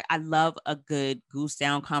comforters. Like, I love a good goose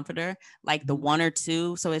down comforter, like the 1 or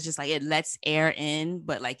 2. So it's just like, it lets air in,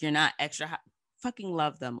 but like you're not extra hot. Fucking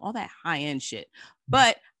love them. All that high end shit.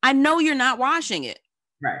 But I know you're not washing it.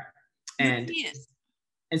 Right. And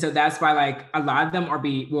so that's why, like, a lot of them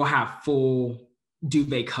will have full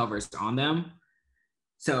duvet covers on them.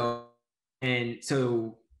 So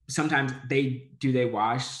sometimes they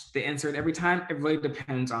wash the insert every time. It really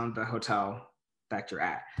depends on the hotel that you're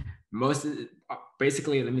at.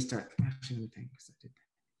 Basically, let me start. Actually, let me think.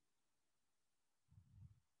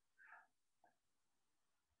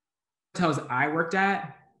 Hotels I worked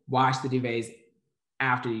at wash the duvets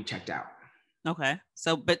after you checked out. Okay.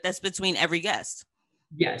 So, but that's between every guest.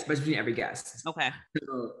 Yes, between every guest. Okay.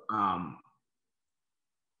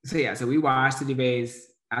 So we wash the duvets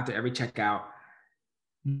after every checkout.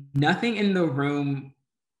 Nothing in the room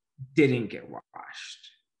didn't get washed.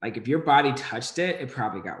 Like, if your body touched it, it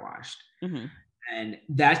probably got washed. And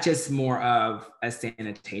that's just more of a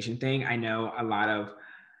sanitation thing. I know a lot of,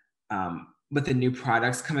 with the new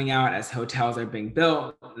products coming out as hotels are being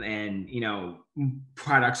built, and,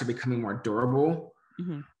 products are becoming more durable.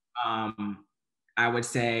 I would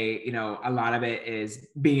say, a lot of it is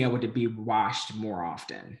being able to be washed more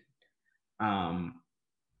often.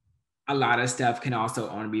 A lot of stuff can also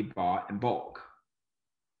only be bought in bulk.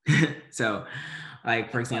 So,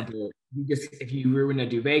 like, for example, if you ruin a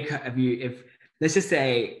duvet, if let's just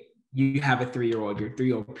say you have a 3-year-old, your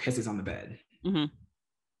 3-year-old pisses on the bed,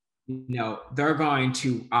 they're going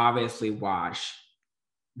to obviously wash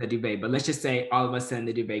the duvet. But let's just say all of a sudden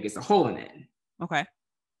the duvet gets a hole in it. Okay.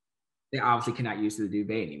 They obviously cannot use the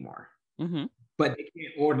duvet anymore. But they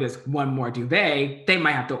can't order this one more duvet. They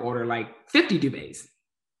might have to order like 50 duvets.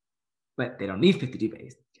 But they don't need 50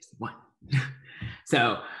 duvets, just one.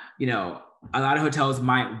 So, a lot of hotels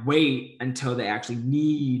might wait until they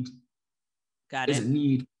actually there's a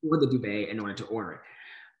need for the duvet in order to order it.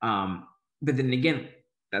 But then again,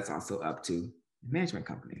 that's also up to the management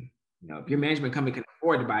company. If your management company can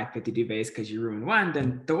afford to buy 50 duvets because you ruined one,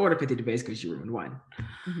 then they'll order 50 duvets because you ruined one.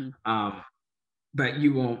 But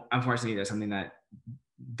you won't, unfortunately, there's something that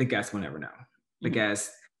the guests will never know.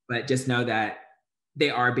 But just know that they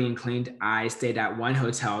are being cleaned. I stayed at one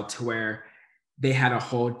hotel to where they had a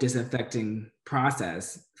whole disinfecting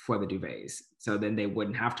process for the duvets. So then they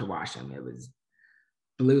wouldn't have to wash them. It was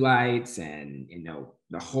blue lights and,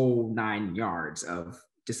 the whole 9 yards of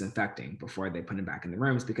disinfecting before they put them back in the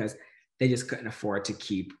rooms, because they just couldn't afford to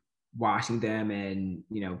keep washing them and,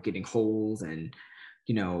 getting holes and,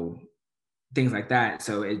 things like that.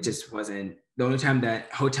 So it just wasn't the only time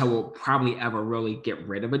that hotel will probably ever really get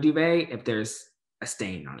rid of a duvet if there's a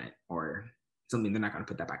stain on it or something. They're not going to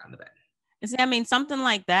put that back on the bed. See, I mean, something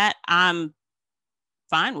like that, I'm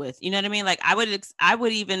fine with. You know what I mean? Like, I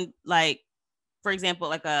would even like, for example,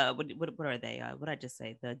 like what are they? What did I just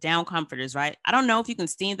say? The down comforters, right? I don't know if you can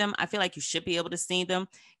steam them. I feel like you should be able to steam them.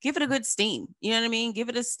 Give it a good steam. You know what I mean? Give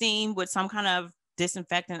it a steam with some kind of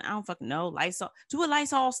disinfectant. I don't fucking know. Lysol. Do a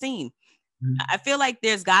Lysol steam. I feel like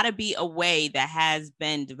there's got to be a way that has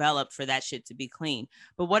been developed for that shit to be clean.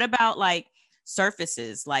 But what about like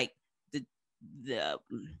surfaces, like the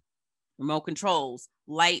remote controls,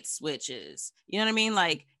 light switches? You know what I mean?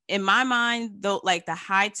 Like, in my mind, though, like the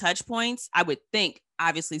high touch points, I would think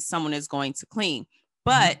obviously someone is going to clean.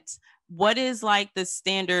 But what is like the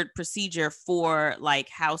standard procedure for like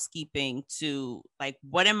housekeeping to like,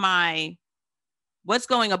 what's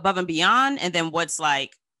going above and beyond? And then what's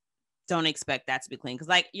like, don't expect that to be clean. Cause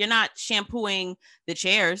like, you're not shampooing the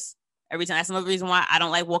chairs every time. That's another reason why I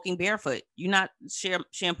don't like walking barefoot. You're not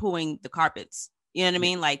shampooing the carpets. You know what I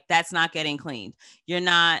mean? Like, that's not getting cleaned. You're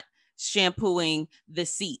not shampooing the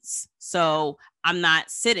seats. So I'm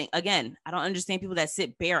not sitting again. I don't understand people that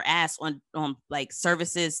sit bare ass on like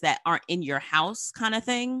services that aren't in your house kind of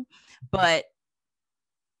thing. But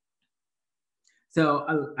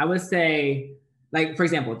so I would say, like, for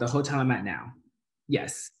example, the hotel I'm at now,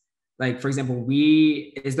 yes. Like, for example,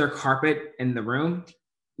 is there carpet in the room?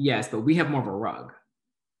 Yes, but we have more of a rug.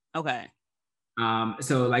 Okay.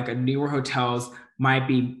 So like newer hotels might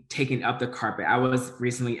be taking up the carpet. I was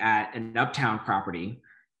recently at an uptown property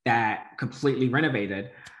that completely renovated,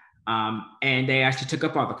 and they actually took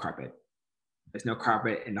up all the carpet. There's no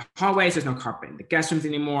carpet in the hallways. There's no carpet in the guest rooms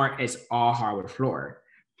anymore. It's all hardwood floor.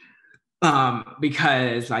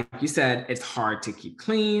 Because like you said, it's hard to keep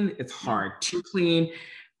clean. It's hard to clean.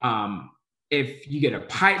 If you get a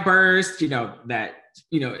pipe burst,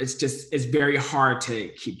 it's very hard to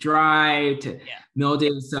keep dry, to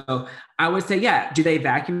mildew. So I would say, do they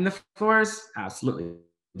vacuum the floors? Absolutely.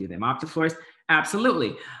 Do they mop the floors?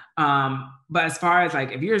 Absolutely. But as far as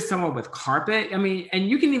like, if you're someone with carpet, I mean, and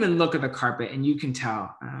you can even look at the carpet and you can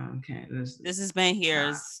tell, okay, this has been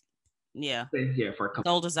here. Been here for a couple.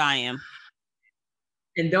 As old as I am.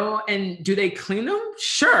 And do they clean them?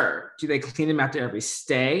 Sure. Do they clean them after every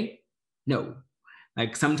stay? No.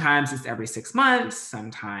 Like sometimes it's every 6 months.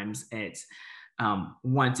 Sometimes it's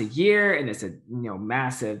once a year, and it's a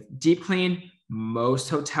massive deep clean. Most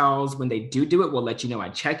hotels, when they do it, will let you know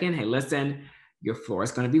at check-in. Hey, listen, your floor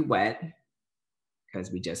is going to be wet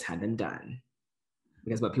because we just had them done.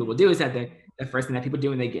 Because what people will do is that the first thing that people do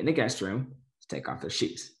when they get in the guest room is take off their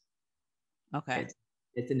shoes. Okay.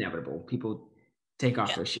 It's inevitable. People take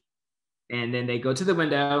off their shoes, and then they go to the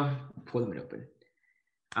window, pull them open.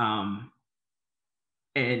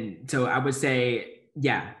 And so I would say,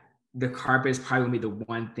 the carpet is probably gonna be the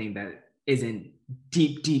one thing that isn't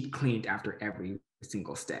deep cleaned after every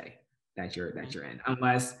single stay that you're in,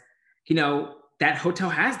 unless that hotel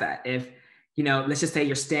has that. If let's just say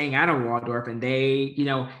you're staying at a Waldorf and they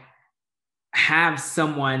have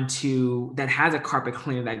someone that has a carpet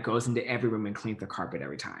cleaner that goes into every room and cleans the carpet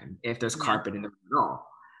every time, if there's carpet in the room at all.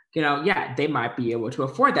 They might be able to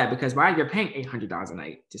afford that, because you're paying $800 a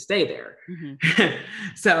night to stay there.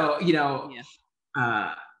 So,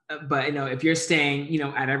 but if you're staying,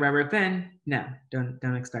 at a Rubber Inn, no,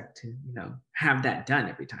 don't expect to, have that done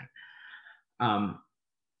every time.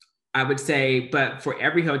 I would say, but for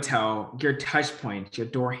every hotel, your touch points, your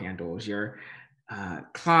door handles, your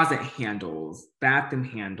closet handles, bathroom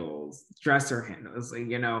handles, dresser handles,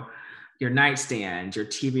 your nightstands, your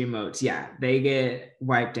TV remotes, they get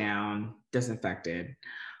wiped down, disinfected,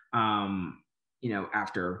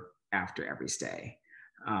 after every stay.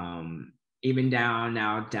 Even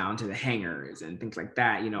down to the hangers and things like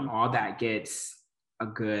that, all that gets a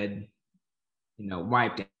good,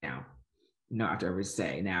 wipe down. after every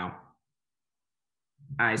stay. Now,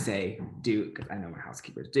 I say do, because I know my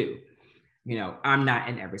housekeepers do. I'm not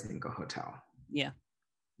in every single hotel. Yeah.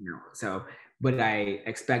 So would I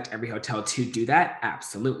expect every hotel to do that?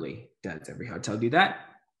 Absolutely. Does every hotel do that?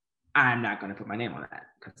 I'm not going to put my name on that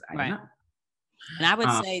because I don't know. And I would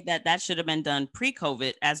say that should have been done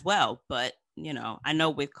pre-COVID as well. But, I know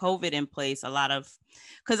with COVID in place,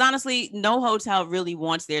 because honestly, no hotel really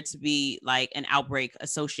wants there to be like an outbreak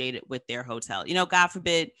associated with their hotel. God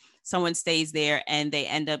forbid someone stays there and they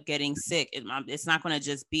end up getting sick. It's not going to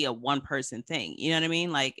just be a one person thing. You know what I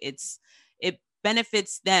mean? Like it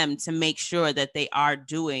benefits them to make sure that they are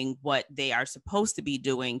doing what they are supposed to be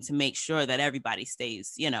doing to make sure that everybody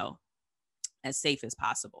stays, as safe as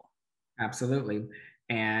possible. Absolutely.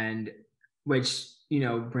 And which,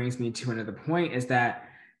 brings me to another point is that,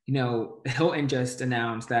 Hilton just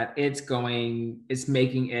announced that it's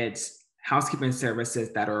making its housekeeping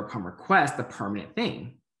services that are upon request a permanent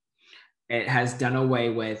thing. It has done away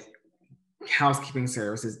with housekeeping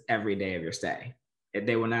services every day of your stay.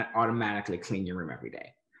 They will not automatically clean your room every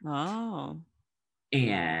day. Oh.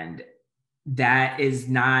 And that is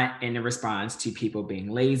not in a response to people being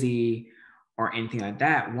lazy or anything like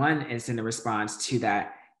that. One is in a response to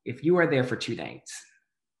that if you are there for 2 nights,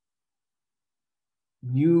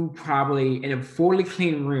 you probably, in a fully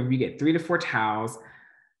clean room, you get 3 to 4 towels,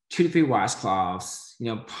 2 to 3 washcloths,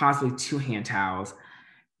 possibly 2 hand towels.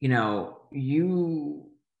 You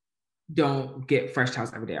don't get fresh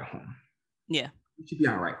towels every day at home. Yeah. You should be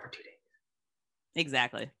all right for 2 days.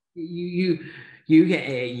 Exactly. You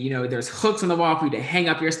get, there's hooks on the wall for you to hang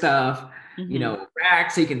up your stuff,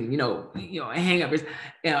 racks so you can, hang up your,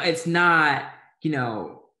 it's not,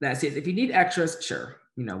 that's it. If you need extras, sure,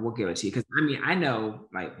 we'll give it to you. Cause I know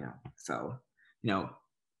like, so,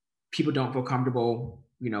 people don't feel comfortable,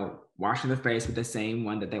 washing their face with the same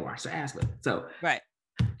one that they wash their ass with. So, right.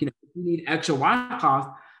 If you need extra washcloth,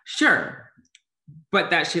 sure. But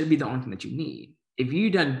that should be the only thing that you need. If you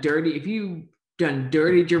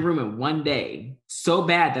dirtied your room in one day so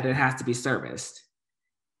bad that it has to be serviced,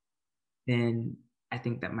 then I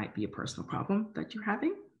think that might be a personal problem that you're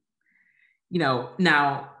having.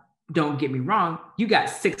 Now don't get me wrong, you got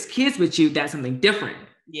 6 kids with you, that's something different.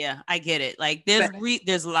 Yeah, I get it. Like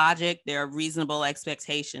there's logic, there are reasonable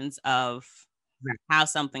expectations of how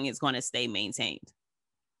something is going to stay maintained.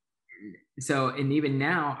 So, and even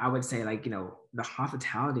now, I would say like, the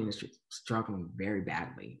hospitality industry is struggling very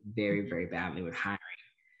badly, very, very badly with hiring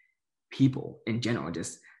people in general,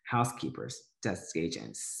 just housekeepers, desk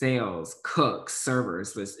agents, sales, cooks,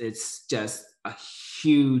 servers. It's just a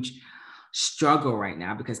huge struggle right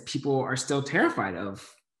now because people are still terrified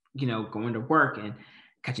of, going to work and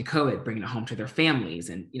catching COVID, bringing it home to their families.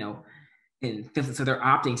 And, so they're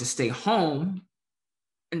opting to stay home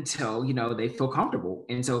until, they feel comfortable.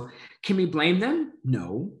 And so can we blame them?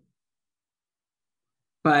 No.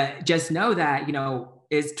 But just know that,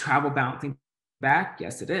 is travel bouncing back?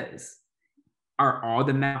 Yes, it is. Are all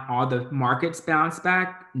the markets bounced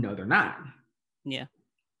back? No, they're not. Yeah.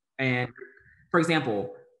 And for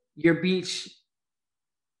example, your beach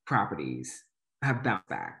properties have bounced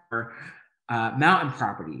back, or mountain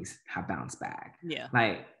properties have bounced back. Yeah.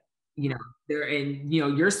 Like, they're in,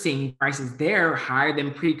 you're seeing prices there higher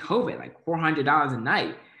than pre-COVID, like $400 a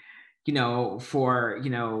night, for,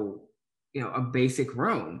 a basic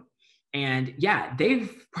room. And yeah,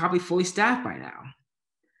 they've probably fully staffed by now.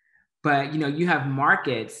 But, you have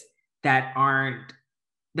markets that are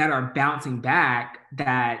bouncing back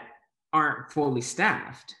that aren't fully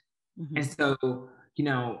staffed. Mm-hmm. And so,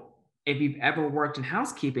 if you've ever worked in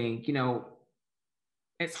housekeeping,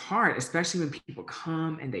 it's hard, especially when people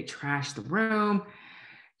come and they trash the room.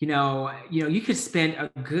 You could spend a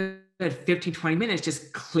good 15, 20 minutes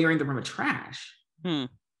just clearing the room of trash.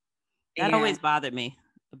 That always bothered me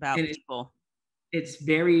about people. It's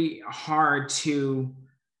very hard to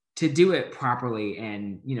do it properly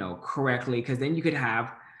and, correctly, because then you could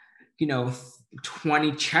have,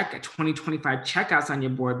 25 checkouts on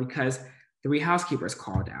your board because 3 housekeepers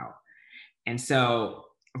called out. And so,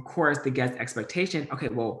 of course, the guest expectation, okay,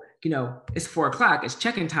 well, it's 4:00, it's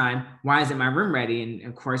check-in time. Why isn't my room ready? And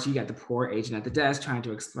of course, you got the poor agent at the desk trying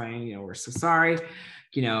to explain, we're so sorry.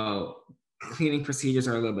 Cleaning procedures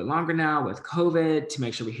are a little bit longer now with COVID to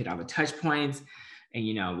make sure we hit all the touch points.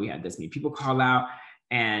 And, we had this many people call out.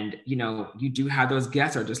 And, you do have those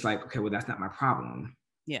guests are just like, okay, well, that's not my problem.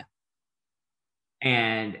 Yeah.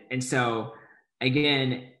 And so,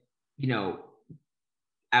 again,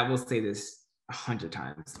 I will say this 100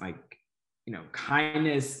 times, like,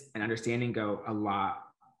 kindness and understanding go a long,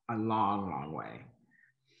 long way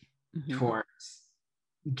towards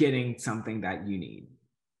getting something that you need.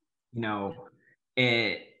 You know,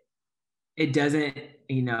 it it doesn't,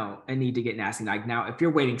 it need to get nasty. Like now, if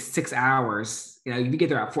you're waiting 6 hours, you get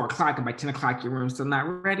there at 4 o'clock and by 10 o'clock your room's still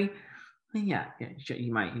not ready, then yeah,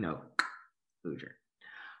 you might, lose your.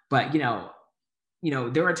 But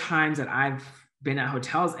there are times that I've been at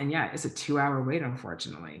hotels and yeah, it's a 2 hour wait,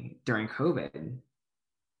 unfortunately, during COVID.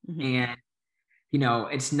 Mm-hmm. And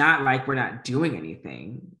it's not like we're not doing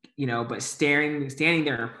anything, but standing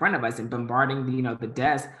there in front of us and bombarding the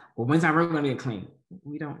desk. Well, when's our room gonna get clean?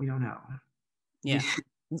 We don't know. Yeah.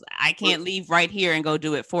 I can't leave right here and go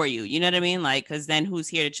do it for you. You know what I mean? Like, because then who's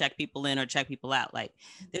here to check people in or check people out? Like,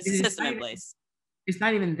 there's a system in place. It's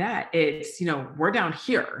not even that. It's, we're down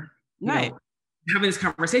here, right, having this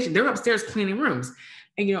conversation. They're upstairs cleaning rooms.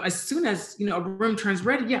 And, as soon as, a room turns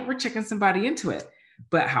ready, yeah, we're checking somebody into it.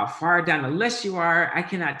 But how far down the list you are, I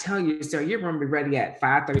cannot tell you. So your room will be ready at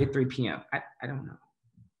 5:33 p.m. I don't know.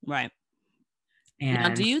 Right. And now,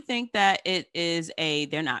 do you think that it is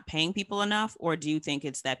they're not paying people enough, or do you think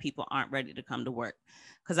it's that people aren't ready to come to work?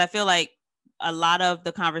 Because I feel like a lot of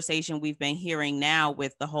the conversation we've been hearing now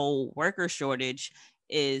with the whole worker shortage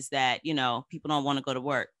is that, people don't want to go to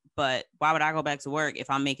work. But why would I go back to work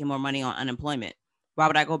if I'm making more money on unemployment? Why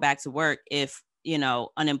would I go back to work if,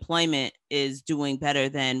 unemployment is doing better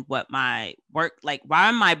than what my work, like, why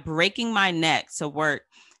am I breaking my neck to work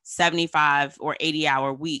 75 or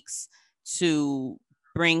 80-hour weeks to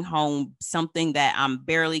bring home something that I'm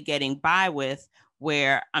barely getting by with,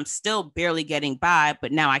 where I'm still barely getting by,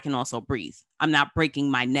 but now I can also breathe. I'm not breaking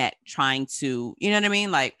my neck trying to, you know what I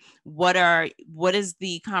mean? Like, what is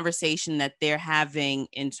the conversation that they're having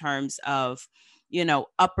in terms of,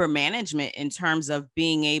 upper management, in terms of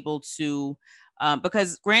being able to,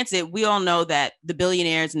 because granted, we all know that the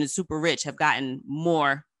billionaires and the super rich have gotten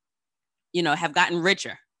more, have gotten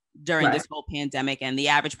richer during right. this whole pandemic, and the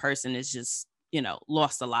average person is just,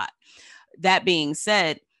 lost a lot. That being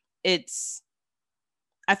said,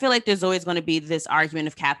 I feel like there's always going to be this argument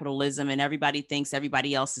of capitalism and everybody thinks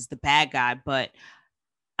everybody else is the bad guy. But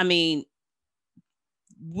I mean,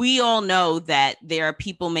 we all know that there are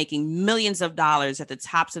people making millions of dollars at the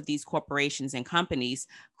tops of these corporations and companies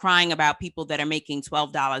crying about people that are making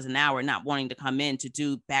 $12 an hour, not wanting to come in to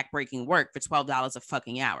do backbreaking work for $12 a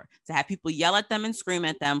fucking hour. To have people yell at them and scream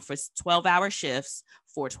at them for 12-hour shifts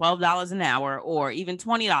for $12 an hour or even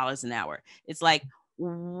 $20 an hour. It's like,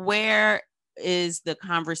 where is the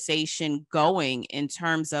conversation going in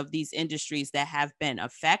terms of these industries that have been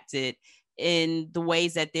affected in the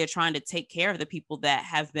ways that they're trying to take care of the people that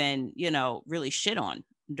have been, really shit on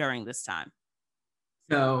during this time?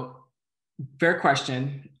 So, fair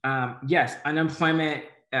question. Yes, unemployment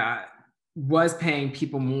was paying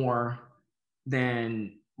people more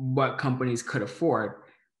than what companies could afford.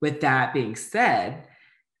 With that being said,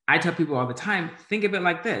 I tell people all the time, think of it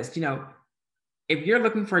like this, if you're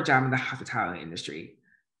looking for a job in the hospitality industry,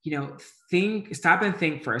 stop and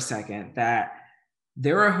think for a second that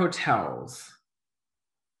there are hotels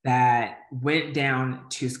that went down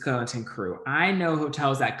to skeleton crew. I know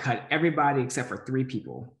hotels that cut everybody except for 3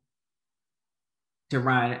 people to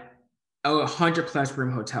run a 100+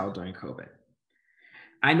 room hotel during COVID.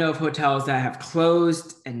 I know of hotels that have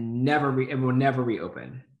closed and will never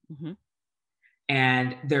reopen. Mm-hmm.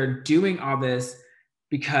 And they're doing all this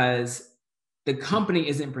because the company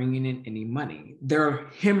isn't bringing in any money. They're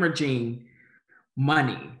hemorrhaging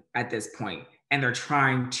money at this point, and they're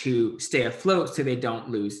trying to stay afloat so they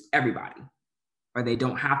don't lose everybody or they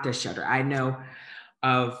don't have to shutter. I know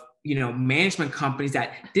of management companies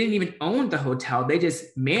that didn't even own the hotel. They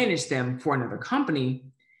just managed them for another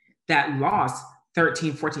company that lost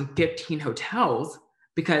 13, 14, 15 hotels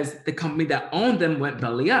because the company that owned them went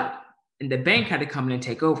belly up and the bank had to come in and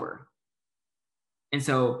take over. And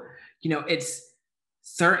so, it's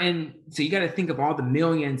certain, so you got to think of all the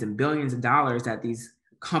millions and billions of dollars that these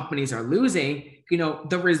companies are losing.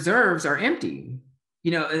 The reserves are empty.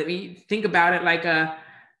 I mean, think about it like a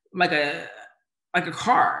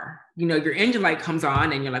car. Your engine light comes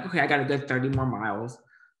on and you're like, okay, I got a good 30 more miles,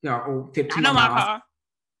 or 15 more miles. Car.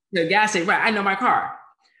 The gas station, right? I know my car.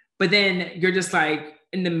 But then you're just like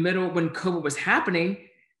in the middle when COVID was happening,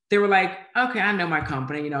 they were like, okay, I know my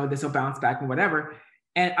company, this will bounce back and whatever.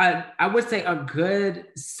 And I would say a good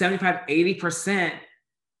 75, 80%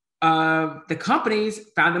 of the companies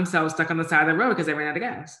found themselves stuck on the side of the road because they ran out of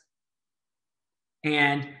gas.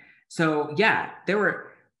 And so, yeah, there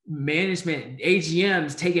were management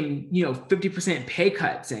AGMs taking, 50% pay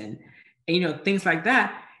cuts and things like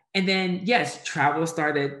that. And then, yes, travel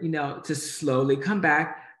started, to slowly come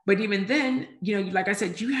back. But even then, like I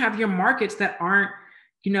said, you have your markets that aren't,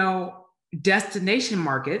 destination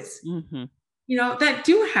markets, Mm-hmm. that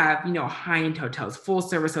do have, high-end hotels, full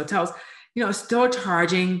service hotels, still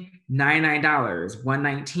charging $99,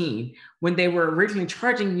 $119 when they were originally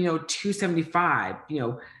charging,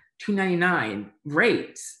 $275, $299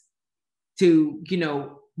 rates to,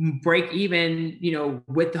 break even,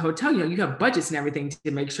 with the hotel. You have budgets and everything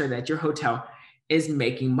to make sure that your hotel is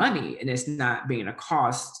making money and it's not being a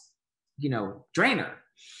cost, drainer.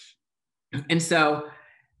 And so,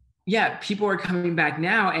 yeah, people are coming back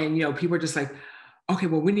now, and people are just like, okay,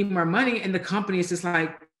 well, we need more money, and the company is just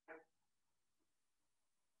like,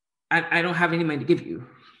 I don't have any money to give you.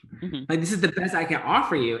 Mm-hmm. Like, this is the best I can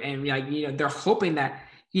offer you, and like, they're hoping that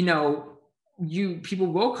you people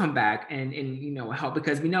will come back and help,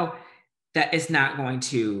 because we know that it's not going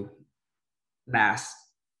to last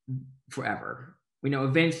forever. We know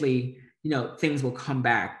eventually, things will come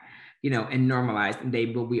back, and normalize, and they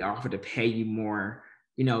will be offered to pay you more,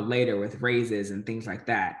 later with raises and things like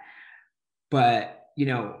that. But,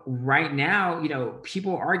 right now,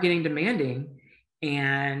 people are getting demanding,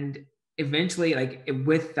 and eventually, like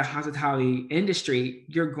with the hospitality industry,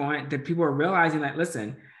 the people are realizing that,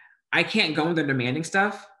 listen, I can't go in there demanding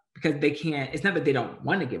stuff because they can't, it's not that they don't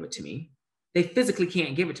want to give it to me. They physically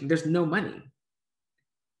can't give it to me. There's no money.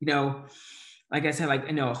 Like I said, like,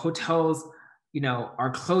 hotels,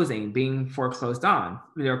 are closing, being foreclosed on.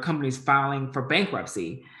 There are companies filing for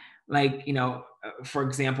bankruptcy. Like, for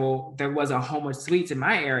example, there was a Homewood Suites in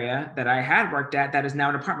my area that I had worked at that is now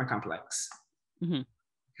an apartment complex Mm-hmm.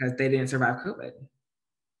 because they didn't survive COVID.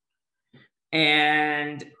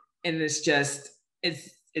 And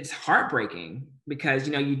it's heartbreaking because,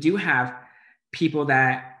 you do have people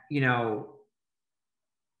that,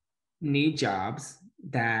 need jobs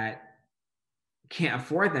that can't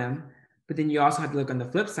afford them. But then you also have to look on the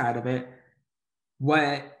flip side of it,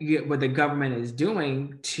 what the government is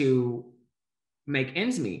doing to make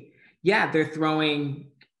ends meet. Yeah, they're throwing,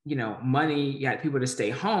 money at people to stay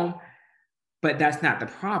home, but that's not the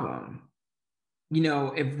problem.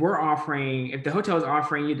 If the hotel is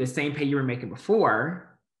offering you the same pay you were making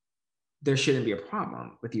before, there shouldn't be a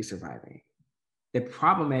problem with you surviving. The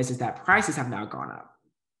problem is that prices have now gone up.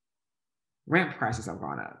 Rent prices have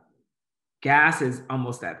gone up. Gas is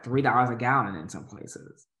almost at $3 a gallon in some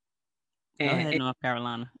places. Go And, ahead, North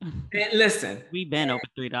Carolina. and listen, We've been over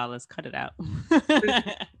 $3. Cut it out.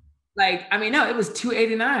 like, I mean, no, it was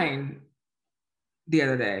 $2.89 the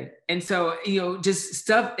other day. And so, just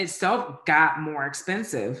stuff itself got more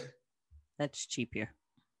expensive. That's cheap here.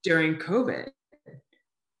 During COVID.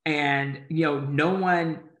 And, no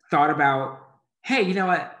one thought about, hey, you know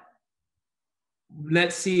what?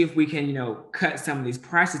 Let's see if we can, cut some of these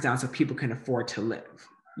prices down so people can afford to live.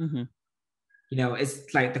 Mm-hmm.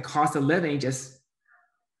 It's like the cost of living just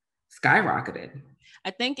skyrocketed.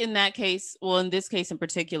 I think in that case, well, in this case in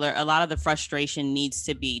particular, a lot of the frustration needs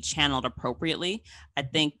to be channeled appropriately. I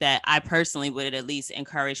think that I personally would at least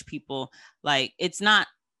encourage people, like, it's not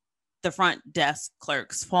the front desk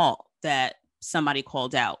clerk's fault that somebody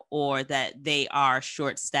called out or that they are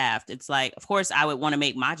short staffed. It's like, of course, I would want to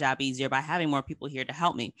make my job easier by having more people here to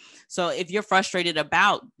help me. So if you're frustrated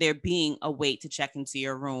about there being a wait to check into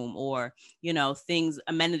your room or, things,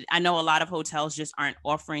 amenity, I know a lot of hotels just aren't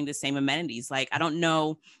offering the same amenities. Like, I don't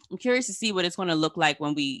know. I'm curious to see what it's going to look like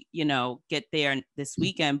when we, get there this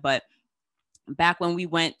weekend. But back when we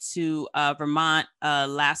went to Vermont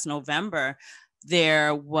last November,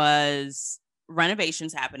 there was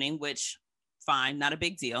renovations happening, which fine, not a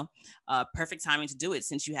big deal. Perfect timing to do it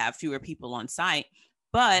since you have fewer people on site.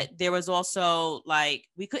 But there was also like,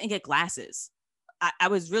 we couldn't get glasses. I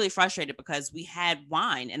was really frustrated because we had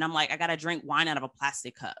wine and I'm like, I got to drink wine out of a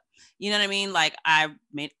plastic cup. You know what I mean? Like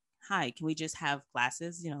hi, can we just have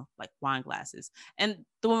glasses, like wine glasses? And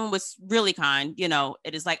the woman was really kind.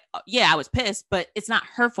 It is like, yeah, I was pissed, but it's not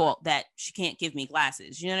her fault that she can't give me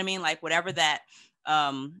glasses. You know what I mean? Like whatever that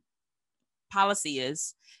policy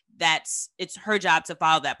is, it's her job to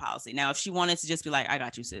follow that policy. Now, if she wanted to just be like, I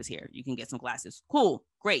got you, sis, here, you can get some glasses. Cool.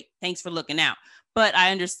 Great. Thanks for looking out. But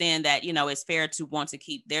I understand that, it's fair to want to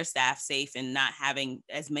keep their staff safe and not having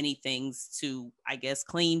as many things to, I guess,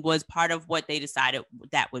 clean was part of what they decided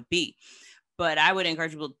that would be. But I would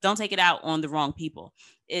encourage people, don't take it out on the wrong people.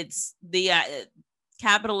 It's the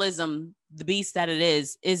capitalism, the beast that it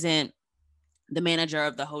isn't the manager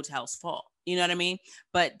of the hotel's fault. You know what I mean?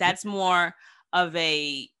 But that's more of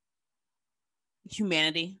a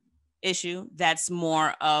humanity issue. That's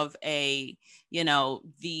more of a,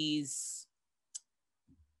 these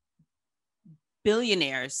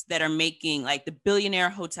billionaires that are making, like the billionaire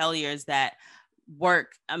hoteliers that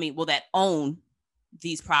work, that own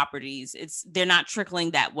these properties, they're not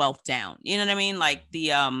trickling that wealth down. You know what I mean? Like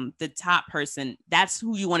the top person, that's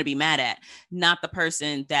who you want to be mad at, not the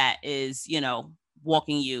person that is,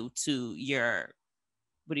 walking you to your,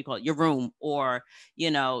 what do you call it, your room, or,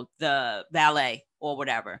 the valet or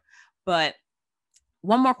whatever. But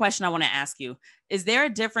one more question I want to ask you. Is there a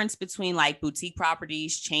difference between like boutique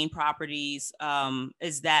properties, chain properties?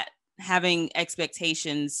 Is that having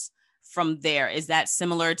expectations from there? Is that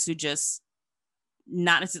similar to just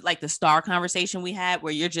not necessarily like the star conversation we had,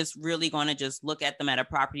 where you're just really going to just look at them at a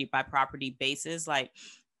property by property basis, like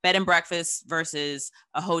bed and breakfast versus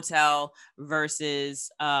a hotel versus,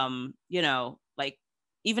 like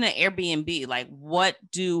even an Airbnb? Like what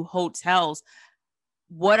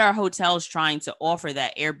are hotels trying to offer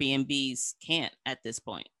that Airbnbs can't at this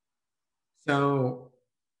point? So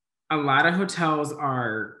a lot of hotels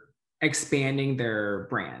are expanding their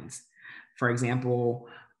brands. For example,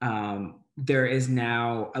 there is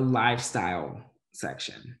now a lifestyle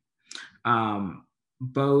section.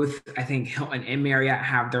 Both, I think, Hilton and Marriott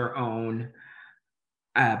have their own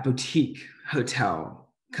boutique hotel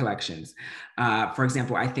collections. For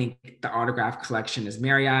example, I think the Autograph collection is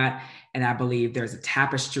Marriott, and I believe there's a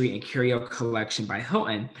Tapestry and Curio collection by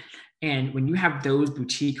Hilton. And when you have those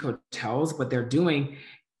boutique hotels, what they're doing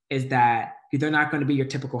is that they're not going to be your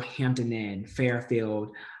typical Hampton Inn,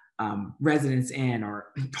 Fairfield, Residence Inn, or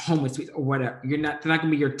Homewood Suites, or whatever. They're not going to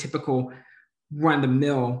be your typical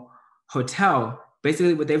run-of-the-mill hotel.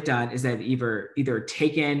 Basically, what they've done is they've either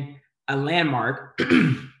taken a landmark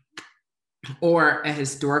or a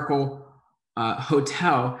historical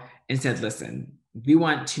hotel and said, listen, we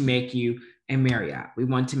want to make you a Marriott. We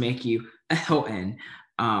want to make you a Hilton,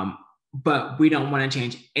 but we don't want to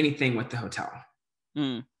change anything with the hotel.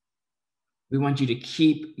 Mm. We want you to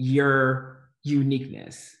keep your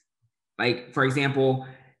uniqueness. Like, for example,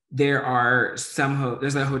 there's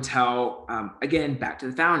a hotel, again, back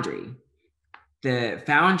to the Foundry. The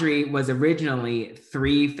Foundry was originally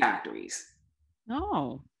 3 factories.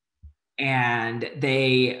 Oh. And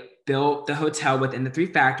they built the hotel within the 3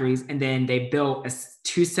 factories, and then they built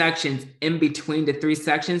 2 sections in between the 3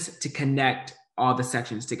 sections to connect all the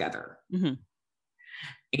sections together. Mm-hmm.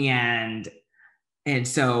 And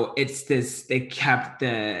so it's this, they kept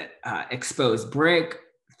the exposed brick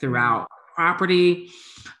throughout the property.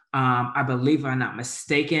 I believe, if I'm not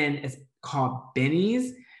mistaken, it's called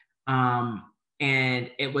Benny's. And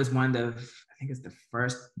it was one of the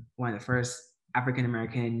first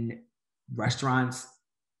African-American restaurants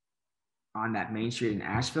on that main street in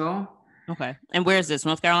Asheville. Okay. And where is this?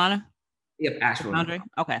 North Carolina? Yep, Asheville. The Foundry?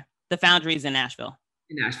 Okay. The Foundry is in Asheville.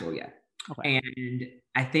 In Asheville, yeah. Okay. And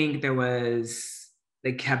I think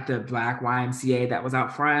they kept the Black YMCA that was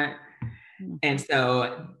out front. Mm-hmm. And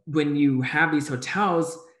so when you have these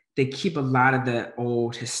hotels, they keep a lot of the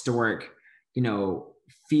old historic,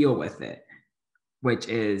 feel with it, which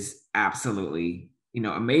is absolutely,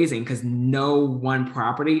 amazing, because no one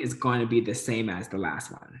property is going to be the same as the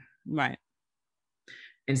last one. Right.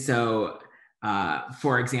 And so,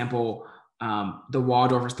 for example, the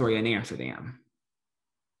Waldorf Astoria in Amsterdam,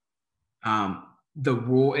 the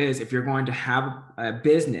rule is, if you're going to have a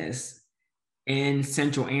business in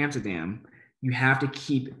central Amsterdam, you have to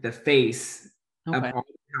keep the face of all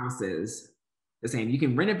the houses the same. You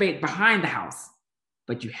can renovate behind the house,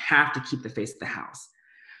 but you have to keep the face of the house.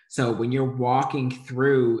 So when you're walking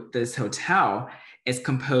through this hotel, it's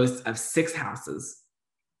composed of 6 houses.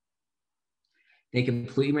 They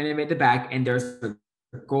completely renovate the back, and there's a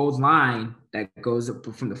gold line that goes up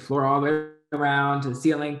from the floor all the way around to the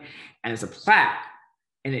ceiling, and it's a plaque,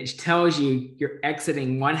 and it tells you you're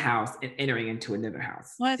exiting one house and entering into another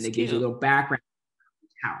house. Well, and it cute. Gives you a little background of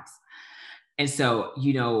each house. And so,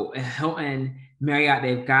 Hilton, Marriott,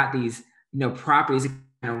 they've got these, properties that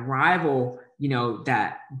kind of rival,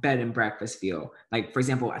 that bed and breakfast feel. Like, for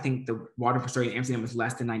example, I think the Waldorf Astoria in Amsterdam was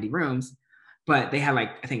less than 90 rooms, but they had,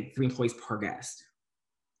 like, I think 3 employees per guest.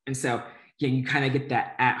 And so, you kind of get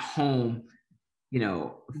that at home,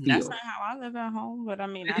 feel. That's not how I live at home, but I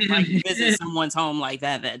mean, I'd like to visit someone's home like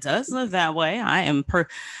that does live that way.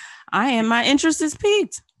 My interest is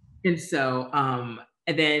piqued. And so,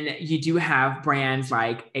 and then you do have brands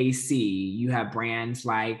like AC. You have brands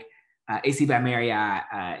like AC by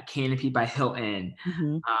Marriott, Canopy by Hilton,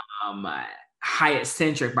 mm-hmm. Hyatt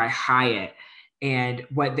Centric by Hyatt. And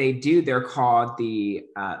what they do, they're called the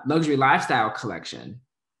Luxury Lifestyle Collection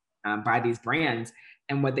by these brands.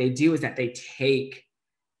 And what they do is that they take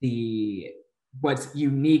what's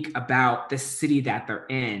unique about the city that they're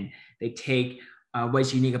in. They take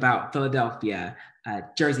what's unique about Philadelphia,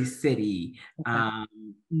 Jersey City,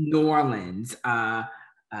 New Orleans,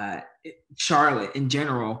 Charlotte in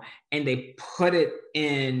general, and they put it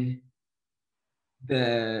in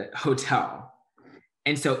the hotel.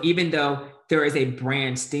 And so even though there is a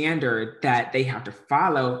brand standard that they have to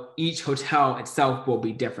follow, each hotel itself will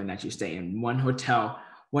be different that you stay in. One hotel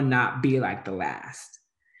will not be like the last.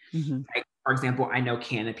 Mm-hmm. Like, for example, I know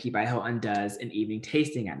Canopy by Hilton does an evening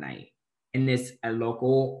tasting at night. And it's a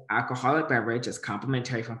local alcoholic beverage. It's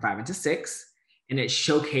complimentary from 5 until 6. And it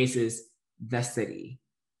showcases the city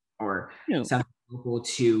or something local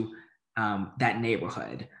to that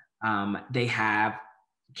neighborhood. They have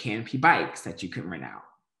Canopy bikes that you can rent out,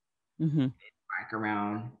 bike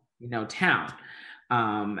around, town.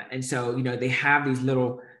 And so, they have these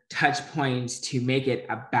little touch points to make it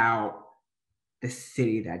about the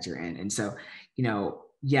city that you're in. And so,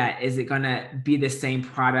 yeah, is it going to be the same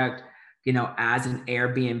product, as an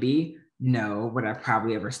Airbnb? No. Would I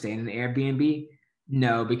probably ever stay in an Airbnb?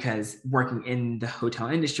 No, because working in the hotel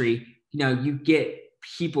industry, you get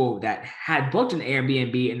people that had booked an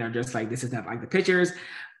Airbnb and they're just like, this is not like the pictures.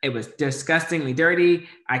 It was disgustingly dirty.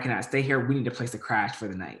 I cannot stay here. We need a place to crash for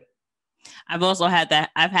the night. I've also had that.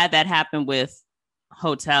 I've had that happen with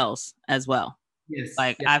hotels as well. Yes.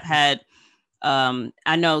 Like yes. I've had,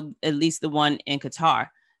 I know at least the one in Qatar,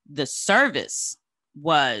 the service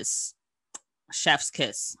was chef's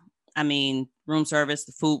kiss. I mean, room service,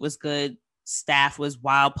 the food was good. Staff was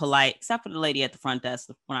wild polite, except for the lady at the front desk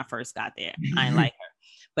when I first got there. I didn't like her.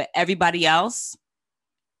 But everybody else,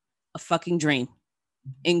 a fucking dream.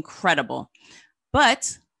 Incredible.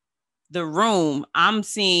 But the room, I'm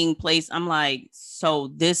seeing place, I'm like,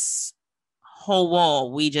 so this whole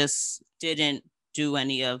wall, we just didn't do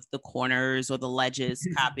any of the corners or the ledges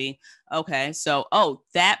copy. Okay. So,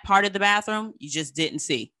 that part of the bathroom, you just didn't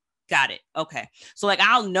see. Got it. Okay. So like,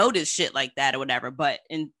 I'll notice shit like that or whatever, but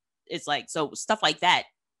it's like, so stuff like that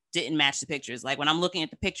didn't match the pictures. Like when I'm looking at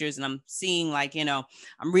the pictures and I'm seeing like, I'm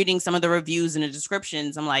reading some of the reviews and the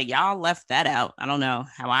descriptions, I'm like, y'all left that out. I don't know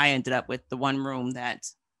how I ended up with the one room that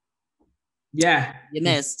you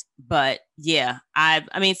missed. But yeah, I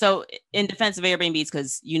mean, so in defense of Airbnbs,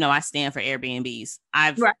 because I stand for Airbnbs.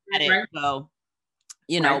 I've had it go,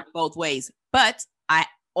 both ways. But I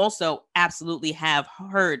also absolutely have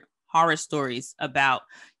heard horror stories about,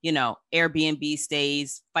 Airbnb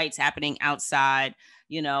stays, fights happening outside,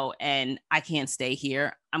 and I can't stay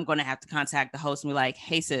here. I'm going to have to contact the host and be like,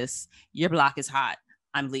 hey, sis, your block is hot.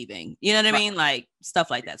 I'm leaving. You know what I mean? Like stuff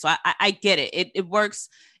like that. So I get it. It works.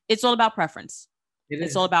 It's all about preference.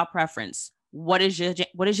 It's all about preference. What is your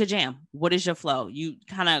jam? What is your flow? You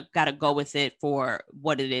kind of got to go with it for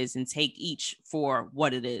what it is and take each for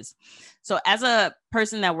what it is. So as a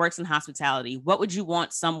person that works in hospitality, what would you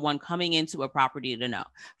want someone coming into a property to know?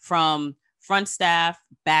 From front staff,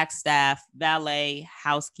 back staff, valet,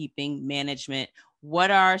 housekeeping, management,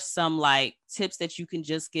 what are some like tips that you can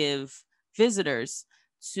just give visitors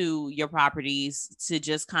to your properties to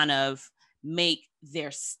just kind of make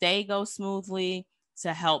their stay go smoothly,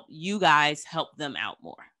 to help you guys help them out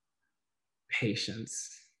more? Patience.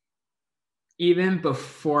 Even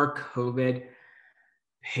before COVID,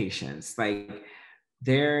 patience. Like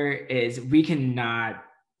we cannot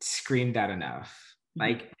scream that enough.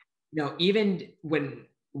 Like, even when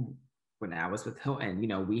I was with Hilton,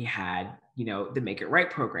 we had, the Make It Right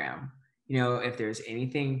program. If there's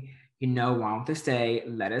anything, wrong with the stay,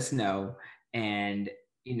 let us know. And,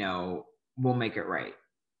 we'll make it right.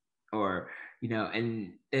 Or,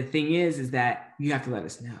 and the thing is that you have to let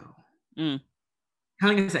us know.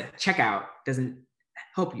 Telling us that checkout doesn't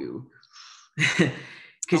help you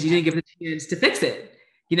because you didn't give the chance to fix it.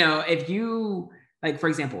 If you, like, for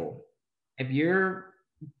example, if you're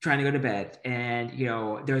trying to go to bed and,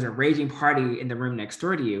 there's a raging party in the room next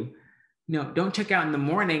door to you, don't check out in the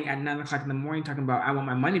morning at 9 o'clock in the morning talking about, I want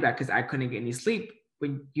my money back because I couldn't get any sleep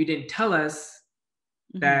when you didn't tell us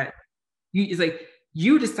that it's like,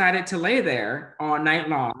 you decided to lay there all night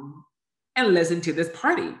long and listen to this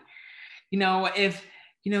party. If,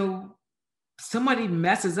 somebody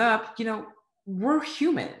messes up, we're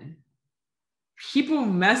human. People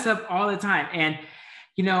mess up all the time. And,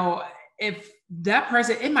 if that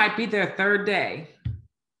person, it might be their third day.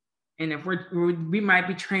 And if we might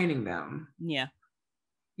be training them. Yeah.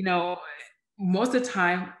 Most of the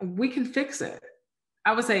time we can fix it.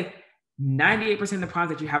 I would say 98% of the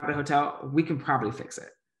problems that you have at a hotel, we can probably fix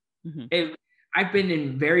it. I've been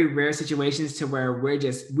in very rare situations to where we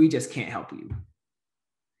just can't help you.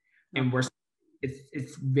 And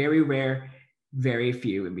it's very rare, very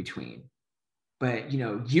few in between. But,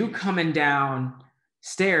 you coming down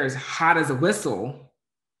stairs hot as a whistle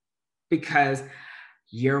because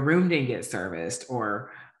your room didn't get serviced,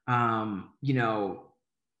 or,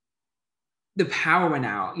 the power went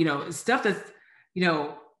out, stuff that's,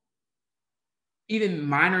 even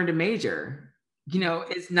minor to major,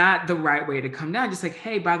 it's not the right way to come down. Just like,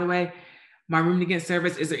 hey, by the way, my room to get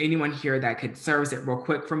service. Is there anyone here that could service it real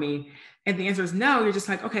quick for me? And the answer is no. You're just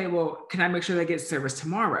like, okay, well, can I make sure they get service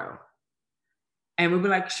tomorrow? And we'll be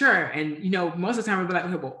like, sure. And, most of the time we'll be like,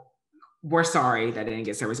 okay, well, we're sorry that it didn't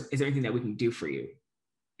get service. Is there anything that we can do for you,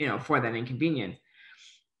 for that inconvenience?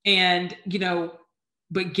 And,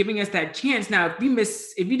 but giving us that chance. Now,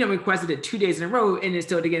 if you don't requested it 2 days in a row and it's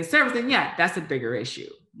still to get service, then yeah, that's a bigger issue.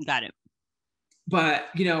 Got it. But,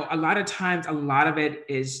 a lot of times, a lot of it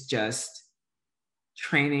is just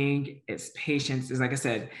training, it's patience. Is like I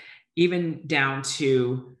said, even down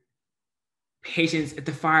to patience if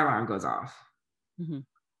the fire alarm goes off. Mm-hmm.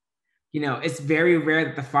 It's very rare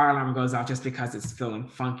that the fire alarm goes off just because it's feeling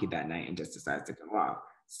funky that night and just decides to go off.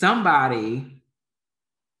 Somebody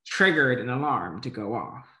triggered an alarm to go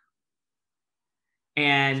off.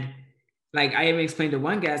 And like I even explained to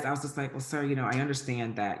one guest, I was just like, well, sir, I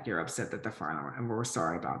understand that you're upset that the fire alarm, and we're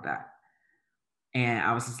sorry about that. And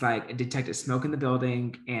I was just like, it detected smoke in the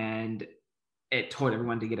building, and it told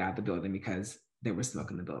everyone to get out of the building because there was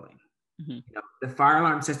smoke in the building. Mm-hmm. The fire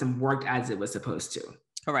alarm system worked as it was supposed to.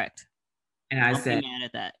 Correct. And I said, be mad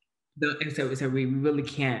at that. So we really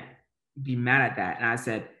can't be mad at that. And I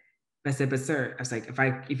said, but sir, I was like,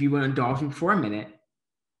 if you want to indulge me for a minute,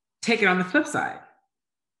 take it on the flip side.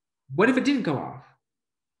 What if it didn't go off?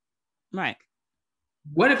 Right.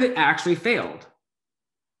 What if it actually failed?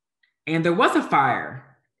 And there was a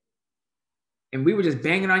fire, and we were just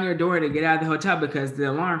banging on your door to get out of the hotel because the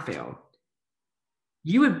alarm failed.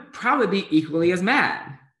 You would probably be equally as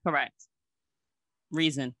mad. Correct.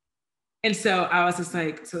 Reason. And so I was just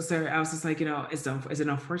like, sir, I was just like, is it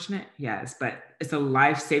unfortunate? Yes, but it's a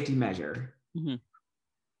life safety measure. Mm-hmm.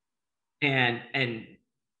 And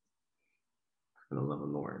for the love of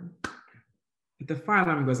the Lord, if the fire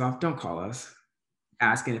alarm goes off, don't call us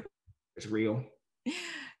asking if it's real.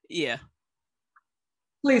 Yeah.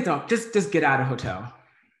 Please don't. Just get out of the hotel.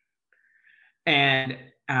 And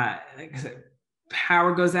like I said,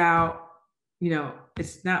 power goes out.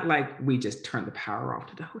 It's not like we just turned the power off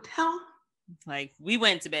to the hotel. Like, we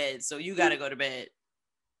went to bed, so you got to go to bed.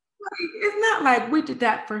 It's not like we did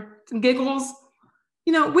that for some giggles.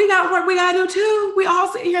 We got what we got to do too. We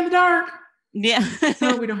all sit here in the dark. Yeah.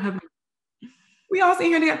 No, we don't have. We all sit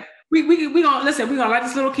here together. We gonna listen. We gonna light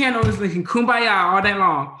this little candle and like kumbaya all day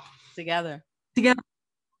long. Together.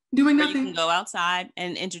 Doing nothing. You can go outside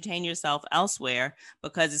and entertain yourself elsewhere,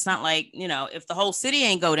 because it's not like, if the whole city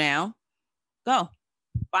ain't go down, go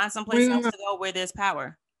find someplace else to go where there's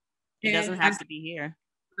power. It doesn't have to be here.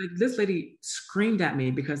 Like, this lady screamed at me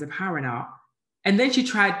because of power went out. And then she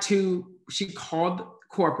called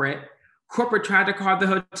corporate. Corporate tried to call the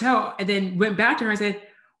hotel and then went back to her and said,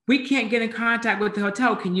 we can't get in contact with the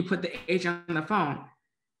hotel. Can you put the agent on the phone?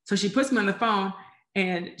 So she puts me on the phone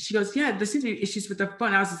and she goes, yeah, there seems to be issues with the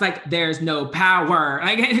phone. I was just like, there's no power.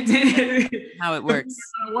 Like, how it works.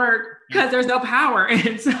 It's not gonna work because there's no power.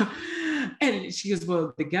 And she goes,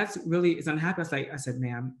 well, the guest really is unhappy. I said,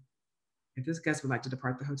 ma'am, if this guest would like to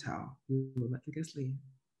depart the hotel, we will let the guest leave.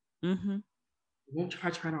 Mm-hmm. We won't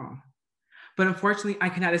charge her at all. But unfortunately, I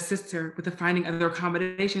cannot assist her with the finding other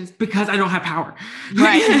accommodations because I don't have power.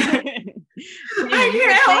 Right.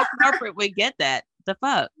 I corporate would get that. The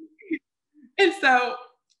fuck. And so,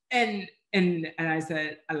 and I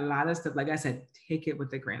said, a lot of stuff, like I said, take it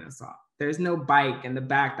with a grain of salt. There's no bike in the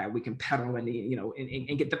back that we can pedal and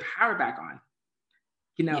get the power back on.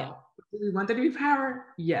 Do we want there to be power?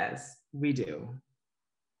 Yes, we do.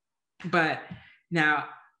 But now,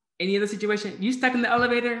 any other situation, you stuck in the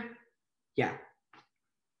elevator? Yeah.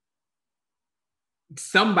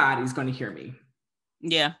 Somebody's going to hear me.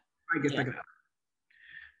 Yeah. I guess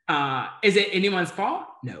is it anyone's fault?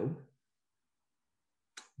 No.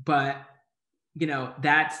 But,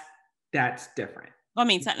 that's different. I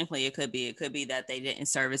mean, technically it could be that they didn't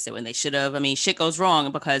service it when they should have. I mean, shit goes wrong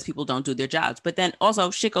because people don't do their jobs, but then also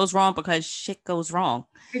shit goes wrong because shit goes wrong.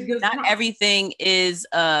 Not everything is,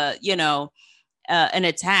 an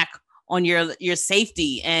attack on your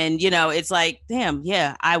safety. And, it's like, damn,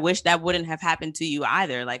 yeah, I wish that wouldn't have happened to you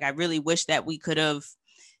either. Like, I really wish that we could have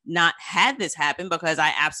not had this happen, because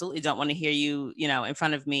I absolutely don't want to hear you, in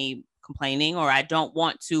front of me complaining, or I don't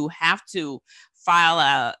want to have to file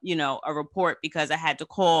a report because I had to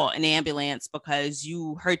call an ambulance because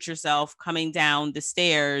you hurt yourself coming down the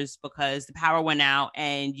stairs because the power went out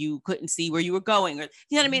and you couldn't see where you were going. Or, you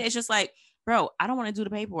know what I mean? It's just like, bro, I don't want to do the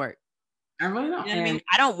paperwork. I really don't. You know what I mean?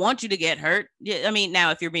 I don't want you to get hurt. Yeah, I mean, now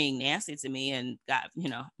if you're being nasty to me and got,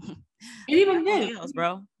 And even then, else,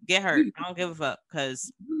 bro, get hurt. I don't give a fuck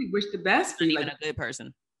because really wish the best for I'm you. not even Like a good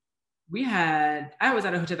person. I was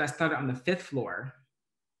at a hotel that started on the 5th floor.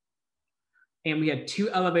 And we had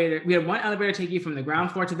one elevator take you from the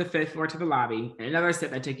ground floor to the 5th floor to the lobby, and another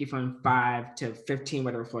set that take you from 5 to 15,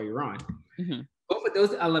 whatever floor you're on. Mm-hmm. Both of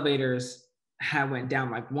those elevators went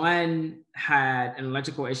down. Like one had an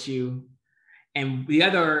electrical issue, and the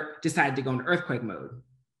other decided to go into earthquake mode.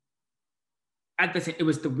 It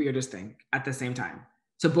was the weirdest thing at the same time.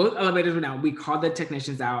 So both elevators were down. We called the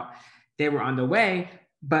technicians out. They were on the way,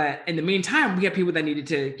 but in the meantime, we had people that needed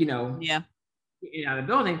to, get out of the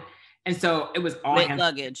building. And so it was all with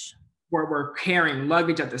luggage. We're carrying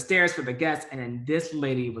luggage up the stairs for the guests. And then this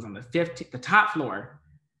lady was on the top floor,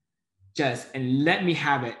 and let me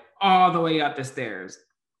have it all the way up the stairs.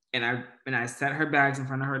 And I set her bags in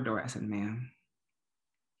front of her door. I said, ma'am,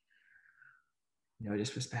 no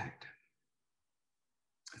disrespect.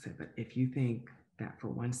 I said, but if you think that for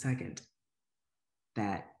 1 second,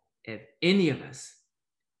 that if any of us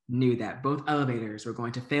knew that both elevators were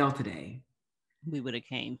going to fail today, we would have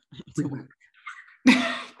came to work.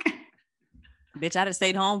 Bitch, I'd have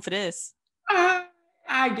stayed home for this.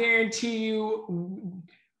 I guarantee you,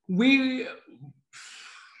 I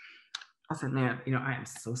said, man, I am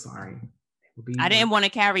so sorry. I didn't want to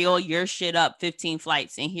carry all your shit up 15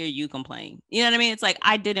 flights and hear you complain. You know what I mean? It's like,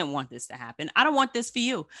 I didn't want this to happen. I don't want this for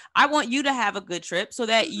you. I want you to have a good trip so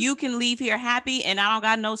that you can leave here happy and I don't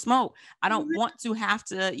got no smoke. I don't want to have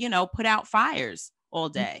to, put out fires all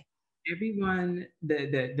day. Everyone,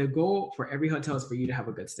 the goal for every hotel is for you to have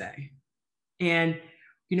a good stay. And,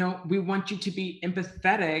 we want you to be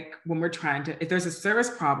empathetic when we're trying to, if there's a service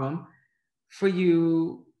problem, for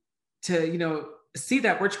you to, see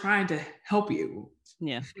that we're trying to help you.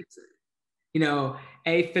 Yeah. Fix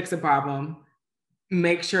it. Fix a problem.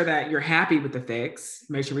 Make sure that you're happy with the fix.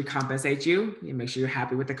 Make sure we compensate you. Make sure you're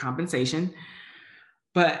happy with the compensation.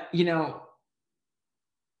 But,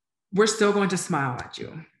 we're still going to smile at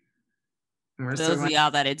you. Those of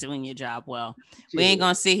y'all that are doing your job well. We ain't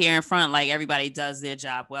gonna sit here in front like everybody does their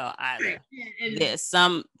job well either. There's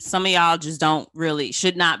some of y'all just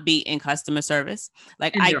should not be in customer service.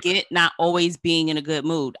 Like, I get not always being in a good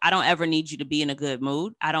mood. I don't ever need you to be in a good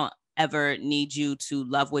mood. I don't ever need you to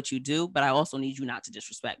love what you do, but I also need you not to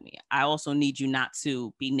disrespect me. I also need you not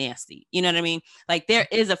to be nasty. You know what I mean? Like, there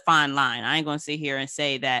is a fine line. I ain't gonna sit here and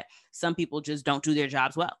say that some people just don't do their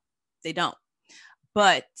jobs well. They don't.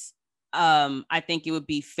 But I think it would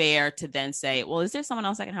be fair to then say, well, is there someone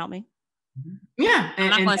else that can help me? Yeah. I'm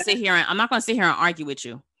not going to sit here and argue with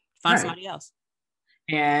you. Find somebody else.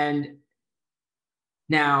 And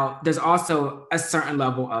now there's also a certain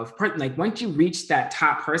level of like, once you reach that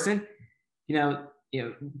top person,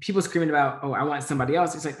 people screaming about, oh, I want somebody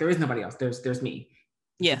else. It's like, there is nobody else. There's me.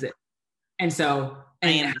 Yeah. And so I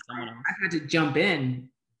had to jump in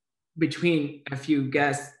between a few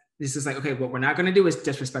guests. This is like, okay, what we're not going to do is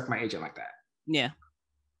disrespect my agent like that. Yeah.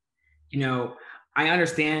 I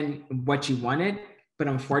understand what you wanted, but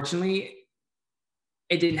unfortunately,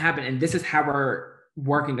 it didn't happen. And this is how we're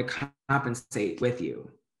working to compensate with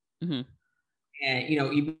you. Mm-hmm.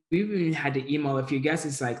 And, we even had to email a few guests.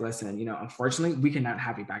 It's like, listen, unfortunately, we cannot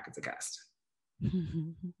have you back as a guest.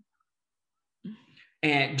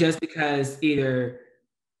 And just because either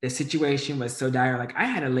the situation was so dire, like I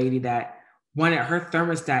had a lady that wanted her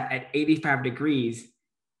thermostat at 85 degrees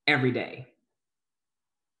every day.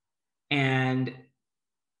 And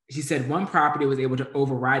she said one property was able to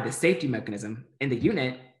override the safety mechanism in the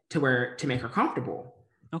unit to make her comfortable.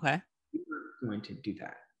 Okay. We weren't going to do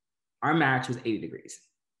that. Our max was 80 degrees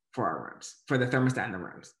for our rooms, for the thermostat in the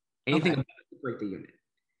rooms. Anything above it would break the unit.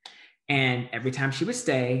 And every time she would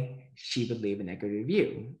stay, she would leave a negative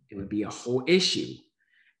review. It would be a whole issue.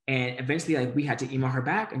 And eventually, like, we had to email her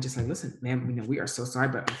back and just like, listen, ma'am, we are so sorry,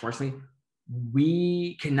 but unfortunately,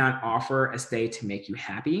 we cannot offer a stay to make you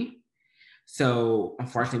happy. So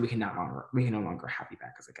unfortunately, we can no longer have you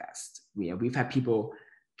back as a guest. We've had people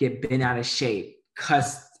get bent out of shape,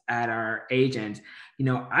 cussed at our agent.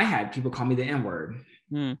 I had people call me the N-word.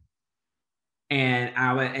 Mm.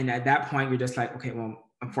 And at that point, you're just like, okay, well,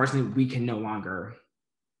 unfortunately, we can no longer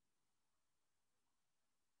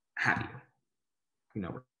have you.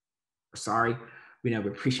 We're sorry. We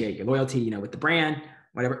appreciate your loyalty, with the brand,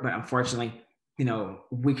 whatever. But unfortunately,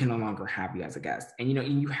 we can no longer have you as a guest. And,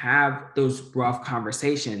 you have those rough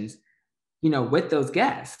conversations, with those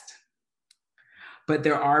guests. But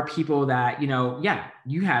there are people that,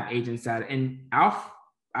 you have agents that, and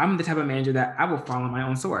I'm the type of manager that I will fall on my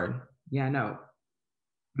own sword. Yeah, I know.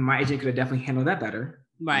 My agent could have definitely handled that better.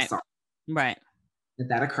 Right. Right.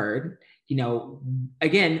 That occurred,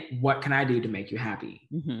 again, what can I do to make you happy?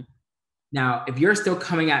 Mm-hmm. Now, if you're still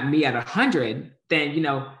coming at me at 100, then,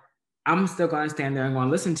 I'm still going to stand there and going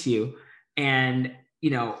to listen to you. And,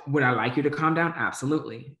 would I like you to calm down?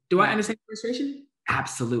 Absolutely. Do I understand frustration?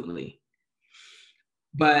 Absolutely.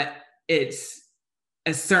 But it's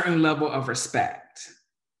a certain level of respect.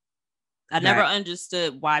 I never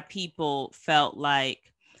understood why people felt like,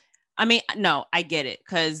 I mean, no, I get it.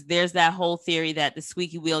 Because there's that whole theory that the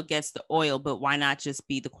squeaky wheel gets the oil, but why not just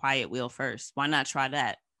be the quiet wheel first? Why not try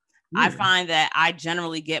that? Yeah. I find that I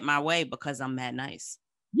generally get my way because I'm mad nice.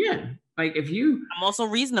 Yeah. Like I'm also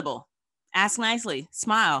reasonable. Ask nicely,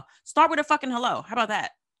 smile, start with a fucking hello. How about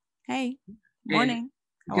that? Hey, morning.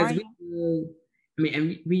 How are you?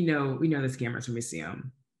 And we know the scammers when we see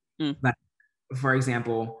them. Like, for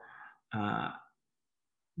example,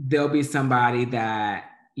 there'll be somebody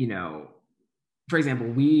that, for example,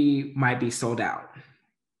 we might be sold out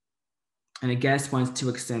and a guest wants to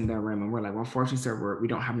extend their room. And we're like, well, unfortunately, sir, we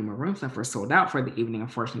don't have any more rooms left. We're sold out for the evening.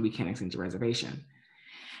 Unfortunately, we can't extend your reservation.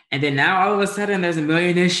 And then now all of a sudden there's a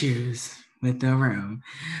million issues with the room.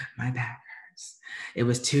 My back hurts. It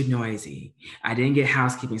was too noisy. I didn't get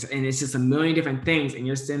housekeeping. And it's just a million different things. And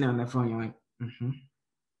you're sitting there on the phone. You're like,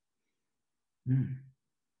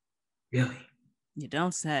 really? You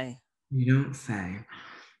don't say. You don't say.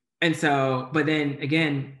 And so, but then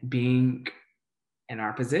again, being in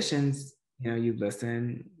our positions, you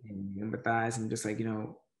listen and you empathize and just like,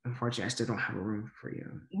 unfortunately, I still don't have a room for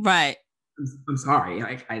you. Right. I'm sorry.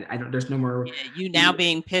 Like, I don't, there's no more. Yeah, you now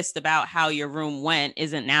being pissed about how your room went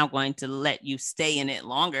isn't now going to let you stay in it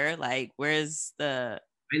longer. Like, where's the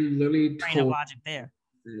I literally train of logic there?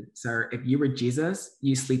 Sir, if you were Jesus,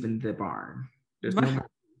 you sleep in the barn. There's no more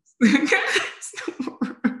rooms.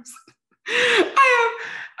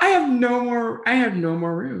 I have no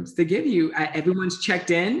more rooms to give you. Everyone's checked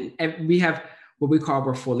in. We have what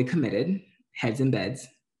we're fully committed, heads in beds.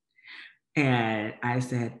 And I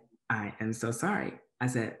said, I am so sorry. I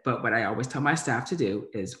said, but what I always tell my staff to do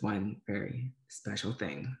is one very special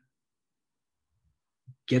thing.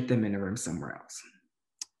 Get them in a room somewhere else.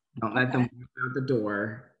 Don't let them walk out the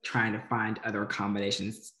door trying to find other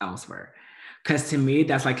accommodations elsewhere. Because to me,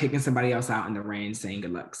 that's like kicking somebody else out in the rain saying,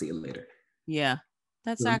 good luck, see you later. Yeah,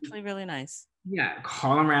 that's actually really nice. Yeah,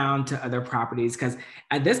 call around to other properties. Because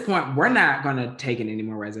at this point, we're not going to take in any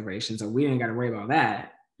more reservations. So we ain't got to worry about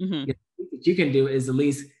that. What you can do is at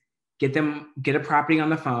least get a property on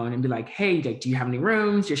the phone and be like, hey, do you have any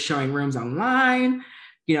rooms? You're showing rooms online.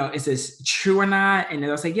 Is this true or not? And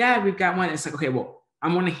they'll say, yeah, we've got one. It's like, okay, well,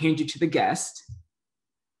 I'm going to hand you to the guest.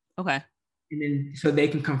 Okay. And then so they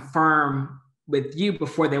can confirm with you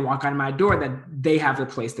before they walk out of my door that they have a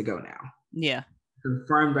place to go now. Yeah.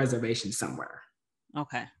 Confirmed reservation somewhere.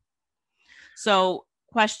 Okay. So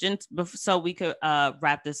questions, so we could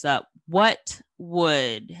wrap this up. What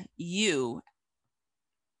would you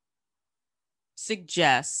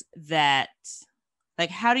suggest that, like,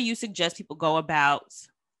 how do you suggest people go about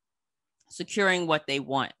securing what they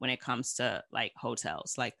want when it comes to like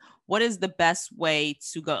hotels? Like, what is the best way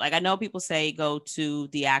to go? Like, I know people say go to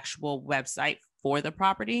the actual website for the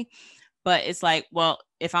property, but it's like, well,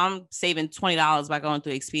 if I'm saving $20 by going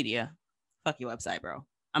through Expedia, fuck your website, bro.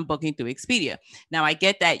 I'm booking through Expedia. Now, I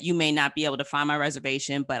get that you may not be able to find my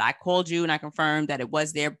reservation, but I called you and I confirmed that it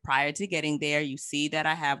was there prior to getting there. You see that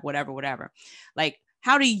I have whatever. Like,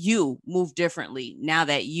 how do you move differently now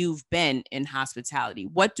that you've been in hospitality?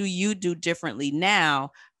 What do you do differently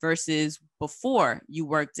now versus before you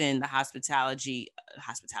worked in the hospitality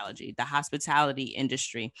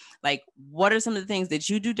industry? Like, what are some of the things that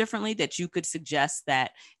you do differently that you could suggest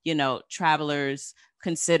that, travelers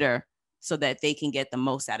consider so that they can get the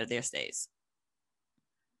most out of their stays?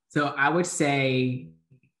 So I would say,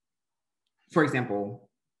 for example,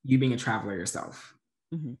 you being a traveler yourself,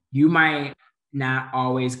 you might not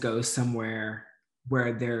always go somewhere where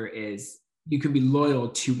you can be loyal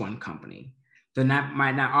to one company. There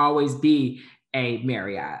might not always be a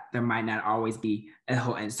Marriott. There might not always be a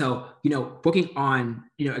Hilton. So, booking on,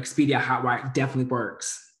 Expedia, Hotwire definitely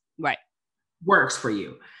works. Right. Works for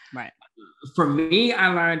you. Right. For me, I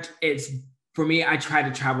learned I try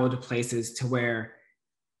to travel to places to where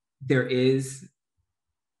there is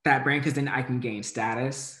that brand, because then I can gain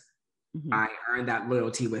status. I earn that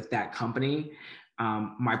loyalty with that company.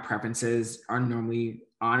 My preferences are normally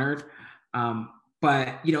honored.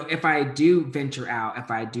 But, if I do venture out,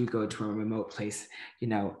 if I do go to a remote place,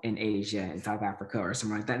 in Asia, in South Africa or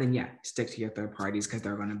somewhere like that, then yeah, stick to your third parties because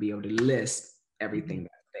they're going to be able to list everything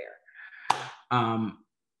that's there.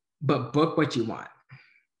 But book what you want.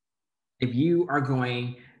 If you are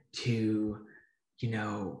going to,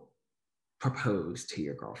 propose to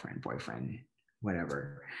your girlfriend, boyfriend,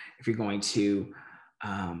 whatever. If you're going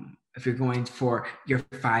for your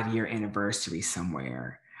 5-year anniversary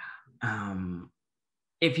somewhere,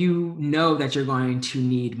 if you know that you're going to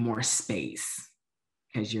need more space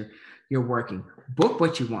because you're working, book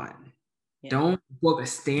what you want. Yeah. Don't book a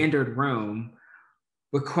standard room,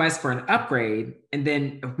 request for an upgrade, and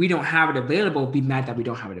then if we don't have it available, be mad that we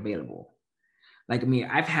don't have it available. Like, I mean,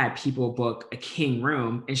 I've had people book a king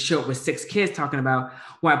room and show up with 6 kids talking about,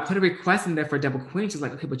 well, I put a request in there for a double queen. She's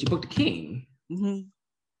like, okay, but you booked a king. Mm-hmm.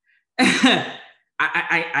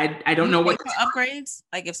 I don't know what for upgrades.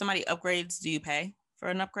 Like, if somebody upgrades, do you pay for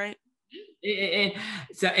an upgrade?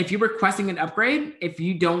 So if you're requesting an upgrade, if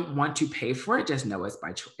you don't want to pay for it, just know it's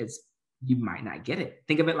by choice. You might not get it.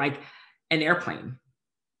 Think of it like an airplane,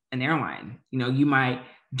 an airline. You know, you might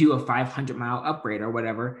do a 500-mile upgrade or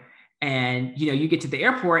whatever, and you know, you get to the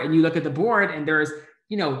airport and you look at the board and there's,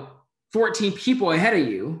 you know, 14 people ahead of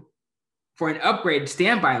you for an upgrade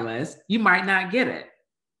standby list. You might not get it.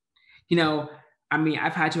 You know, I mean,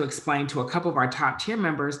 I've had to explain to a couple of our top tier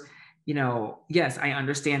members, you know, yes, I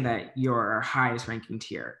understand that you're our highest ranking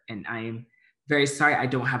tier, and I am very sorry I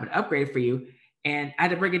don't have an upgrade for you. And I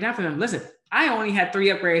had to break it down for them. Listen, I only had 3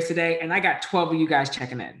 upgrades today, and I got 12 of you guys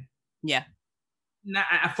checking in. Yeah. Now,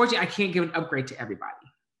 unfortunately, I can't give an upgrade to everybody.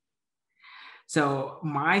 So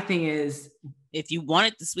my thing is, if you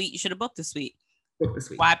wanted the suite, you should have booked the suite. Book the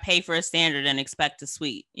suite. Why pay for a standard and expect a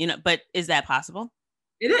suite? You know, but is that possible?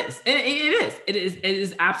 It is. It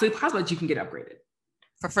is absolutely possible that you can get upgraded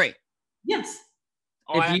for free. Yes.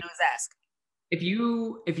 All I do is ask. If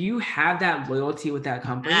you have that loyalty with that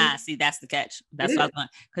company. See, that's the catch. That's what I was going.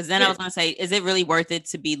 Because then I was going to say, is it really worth it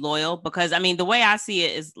to be loyal? Because I mean, the way I see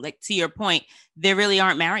it is, like, to your point, there really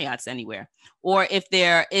aren't Marriotts anywhere. Or if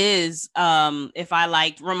there is, if I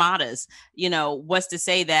liked Ramada's, you know, what's to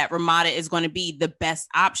say that Ramada is going to be the best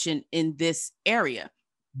option in this area?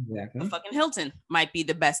 Exactly. A fucking Hilton might be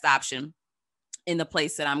the best option in the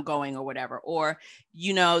place that I'm going or whatever. Or,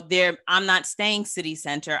 you know, I'm not staying city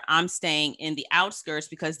center. I'm staying in the outskirts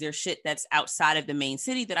because there's shit that's outside of the main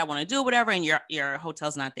city that I want to do, whatever. And your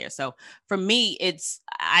hotel's not there. So for me,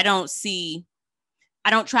 I don't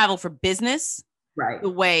travel for business. Right. The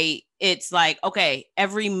way it's like, okay,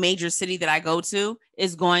 every major city that I go to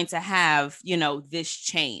is going to have, you know, this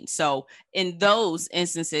chain. So in those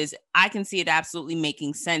instances, I can see it absolutely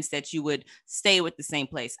making sense that you would stay with the same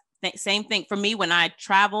place. Same thing for me when I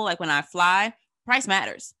travel, like when I fly, price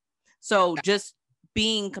matters. So just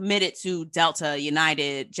being committed to Delta,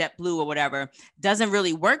 United, JetBlue, or whatever doesn't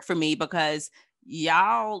really work for me because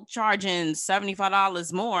y'all charging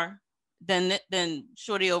 $75 more than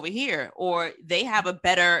shorty over here, or they have a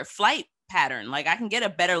better flight pattern. Like, I can get a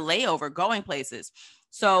better layover going places.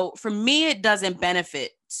 So for me, it doesn't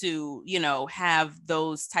benefit to, you know, have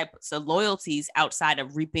those types of loyalties outside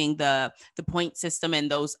of reaping the point system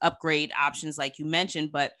and those upgrade options like you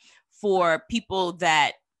mentioned. But for people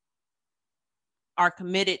that are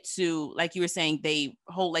committed to, like you were saying, they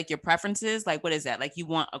hold like your preferences, like what is that? Like, you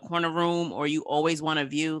want a corner room or you always want a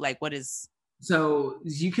view? Like, what is? So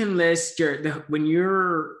you can list when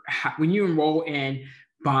you enroll in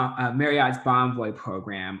Marriott's Bonvoy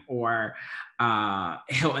program or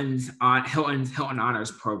Hilton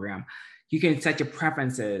Honors program, you can set your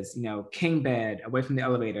preferences. You know, king bed, away from the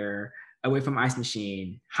elevator, away from ice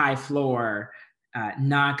machine, high floor,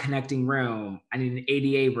 non-connecting room. I need an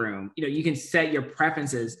ADA room. You know, you can set your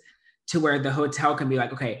preferences to where the hotel can be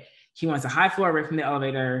like, okay, he wants a high floor away from the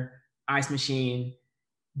elevator, ice machine.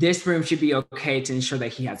 This room should be okay to ensure that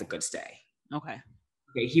he has a good stay. Okay,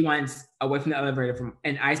 he wants away from the elevator, from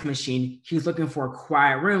an ice machine. He's looking for a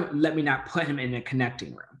quiet room. Let me not put him in a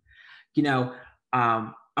connecting room. You know,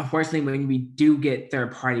 unfortunately, when we do get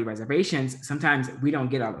third-party reservations, sometimes we don't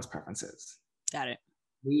get all those preferences. Got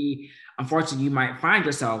it. Unfortunately, you might find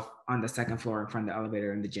yourself on the second floor in front of the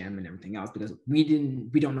elevator and the gym and everything else because we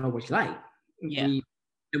don't know what you like. Yeah.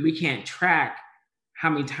 We can't track how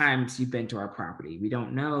many times you've been to our property. We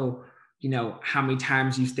don't know, you know, how many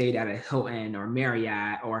times you stayed at a Hilton or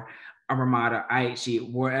Marriott or a Ramada,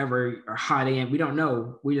 IHG, wherever, or Holiday Inn. We don't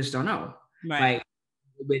know. We just don't know. Right. Like,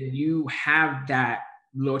 when you have that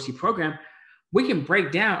loyalty program, we can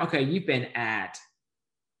break down, okay, you've been at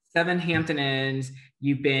 7 Hampton Inns,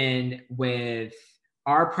 you've been with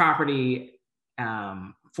our property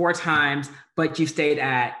 4 times, but you stayed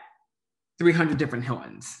at 300 different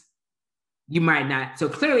Hiltons. You might not. So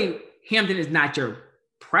clearly, Hampton is not your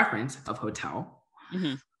preference of hotel,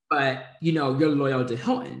 but you know, you're loyal to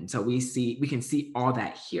Hilton. So we can see all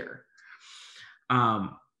that here.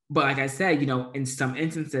 But like I said, you know, in some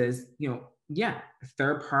instances, you know,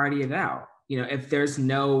 third party it out. If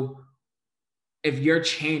your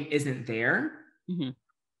chain isn't there, Mm-hmm.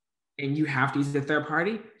 and you have to use a third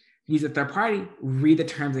party, read the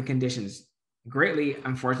terms and conditions. Greatly,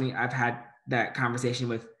 unfortunately, I've had that conversation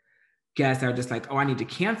with guests that are just like, oh, I need to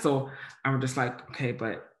cancel. I'm just like, okay,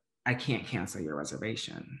 but I can't cancel your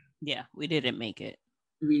reservation. Yeah, we didn't make it.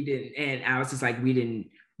 We didn't. And I was just like, we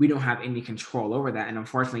don't have any control over that. And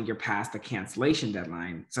unfortunately, you're past the cancellation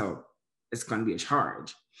deadline. So it's going to be a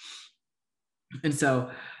charge. And so,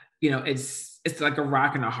 it's like a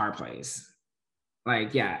rock and a hard place.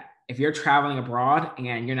 Like, yeah, if you're traveling abroad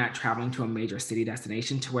and you're not traveling to a major city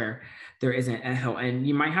destination to where there isn't a hill, and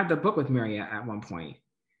you might have to book with Marriott at one point,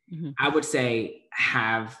 Mm-hmm. I would say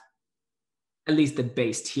have at least the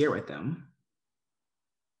base tier with them.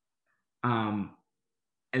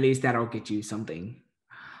 At least that'll get you something.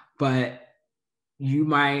 But you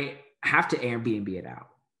might have to Airbnb it out.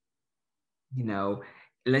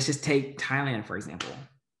 Let's just take Thailand, for example.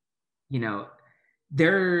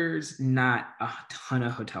 There's not a ton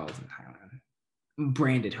of hotels in Thailand,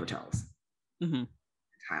 branded hotels. Mm-hmm.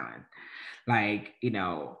 Thailand. Like,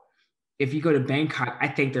 if you go to Bangkok, I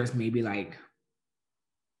think there's maybe like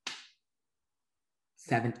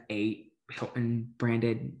 7, 8 Hilton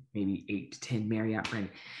branded, maybe 8 to 10 Marriott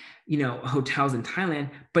branded, hotels in Thailand,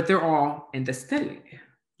 but they're all in the city.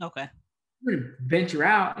 Okay. You're gonna venture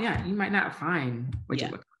out, you might not find what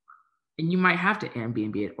you're looking for. And you might have to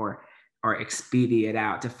Airbnb it or Expedia it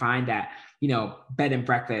out to find that, bed and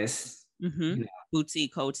breakfast, Mm-hmm.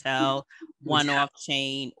 Boutique hotel, one-off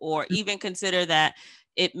chain, or even consider that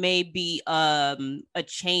it may be a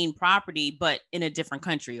chain property, but in a different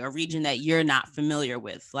country or region that you're not familiar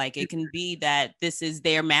with. Like it can be that this is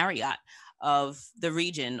their Marriott of the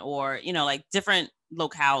region, or, like different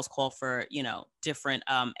locales call for, different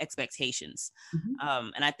expectations. Mm-hmm.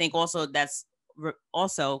 And I think also that's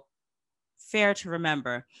also fair to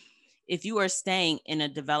remember. If you are staying in a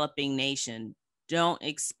developing nation, don't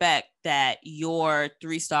expect that your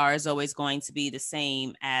 3-star is always going to be the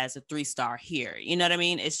same as a 3-star here. You know what I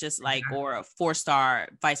mean? It's just like, or a 4-star,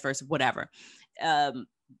 vice versa, whatever.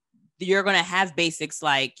 You're going to have basics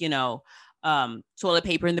like, toilet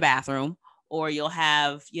paper in the bathroom, or you'll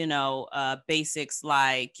have, basics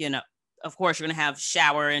like, of course you're going to have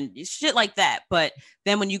shower and shit like that. But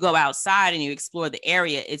then when you go outside and you explore the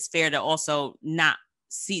area, it's fair to also not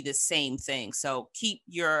see the same thing. So keep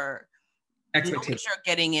your expectation, what you're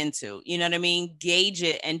getting into, you know what I mean? Gauge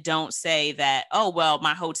it, and don't say that, oh, well,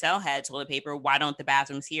 my hotel had toilet paper, why don't the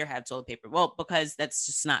bathrooms here have toilet paper? Well, because that's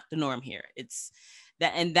just not the norm here. It's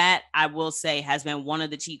that, and that I will say has been one of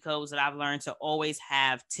the cheat codes that I've learned, to always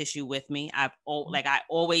have tissue with me. I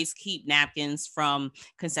always keep napkins from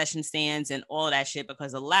concession stands and all of that shit,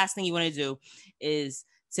 because the last thing you want to do is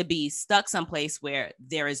to be stuck someplace where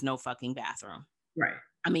there is no fucking bathroom. Right.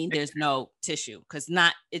 I mean, there's no tissue, because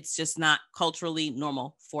it's just not culturally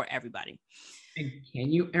normal for everybody. And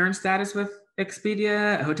can you earn status with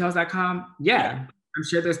Expedia, hotels.com? Yeah. I'm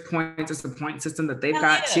sure there's points. It's a point system that they've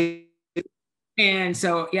got too. And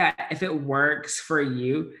so, if it works for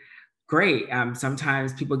you, great.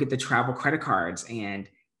 Sometimes people get the travel credit cards and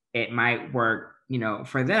it might work,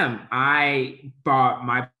 for them. I bought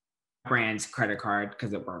my brand's credit card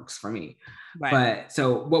because it works for me. Right. But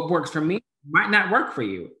so what works for me might not work for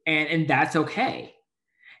you. And that's okay.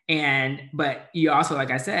 But you also, like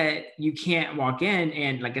I said, you can't walk in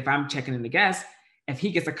and, like, if I'm checking in the guest, if he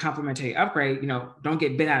gets a complimentary upgrade, don't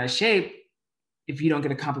get bent out of shape if you don't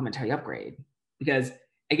get a complimentary upgrade. Because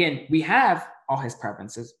again, we have all his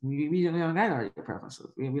preferences. We don't know all your preferences.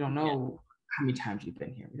 We don't know how many times you've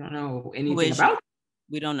been here. We don't know anything about you.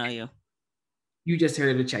 We don't know you. You just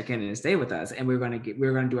here to check in and stay with us, and we're gonna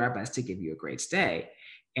do our best to give you a great stay.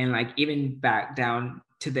 And like, even back down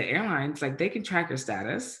to the airlines, like, they can track your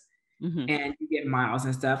status, and you get miles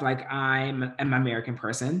and stuff. Like, I'm an American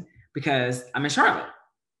person because I'm in Charlotte.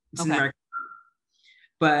 It's an American.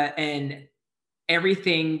 But and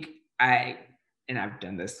everything I've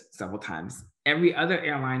done this several times. Every other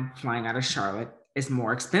airline flying out of Charlotte is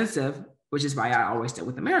more expensive, which is why I always stay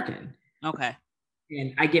with American. Okay.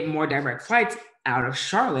 And I get more direct flights out of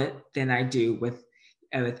Charlotte than I do with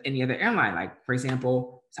any other airline. Like, for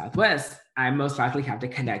example, Southwest, I most likely have to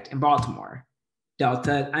connect in Baltimore.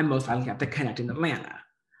 Delta, I most likely have to connect in Atlanta.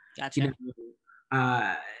 Gotcha.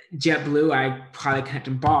 JetBlue, I probably connect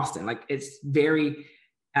in Boston. Like, it's very,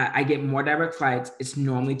 I get more direct flights. It's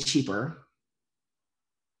normally cheaper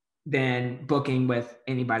than booking with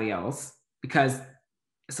anybody else because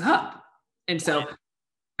it's a hub. And so,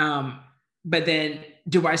 but then,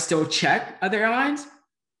 do I still check other airlines?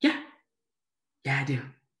 Yeah, I do.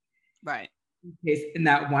 Right. in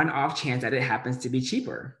that one off chance that it happens to be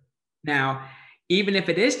cheaper. Now, even if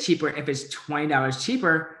it is cheaper, if it's $20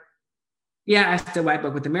 cheaper, yeah, I still might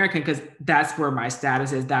book with American because that's where my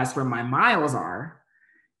status is. That's where my miles are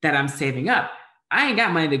that I'm saving up. I ain't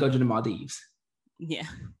got money to go to the Maldives. Yeah.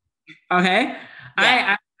 Okay.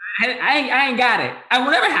 Yeah. I ain't got it. I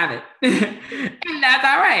will never have it. And that's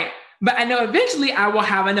all right. But I know eventually I will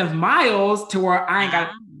have enough miles to where I ain't got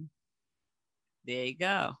to there you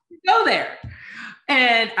go. Go there.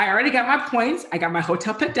 And I already got my points. I got my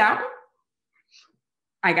hotel picked out.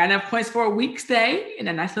 I got enough points for a week stay in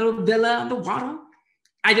a nice little villa on the water.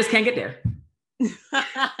 I just can't get there.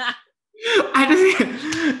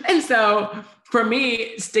 And so for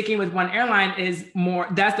me, sticking with one airline is more,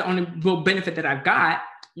 that's the only real benefit that I've got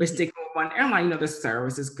with sticking with one airline. You know, the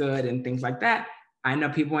service is good and things like that. I know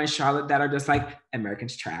people in Charlotte that are just like,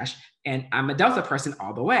 American's trash. And I'm a Delta person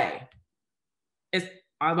all the way. It's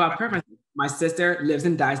all about preference. My sister lives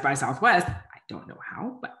and dies by Southwest. I don't know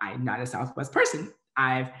how, but I'm not a Southwest person.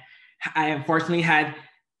 I unfortunately had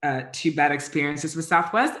 2 bad experiences with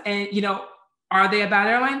Southwest. And, you know, are they a bad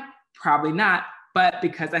airline? Probably not. But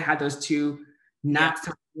because I had those 2 not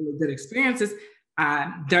so really good experiences,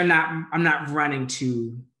 I'm not running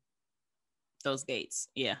to those gates.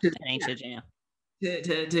 Yeah. That ain't your jam.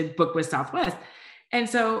 To book with Southwest. And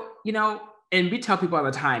so, you know, and we tell people all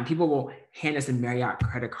the time, people will hand us a Marriott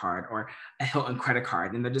credit card or a Hilton credit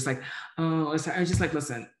card. And they're just like, oh, it's just like,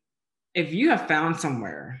 listen, if you have found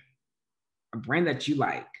somewhere a brand that you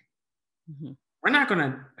like, we're not going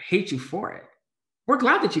to hate you for it. We're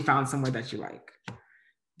glad that you found somewhere that you like.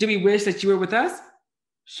 Do we wish that you were with us?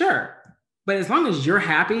 Sure. But as long as you're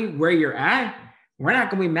happy where you're at, we're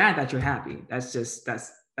not going to be mad that you're happy. That's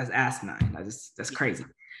asinine. That's crazy.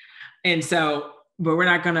 And so, but we're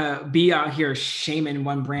not going to be out here shaming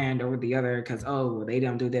one brand over the other because, oh, well, they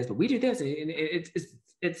don't do this, but we do this.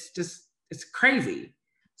 It's crazy.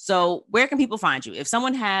 So where can people find you? If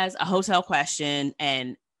someone has a hotel question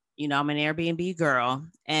and, you know, I'm an Airbnb girl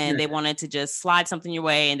and they wanted to just slide something your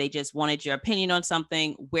way and they just wanted your opinion on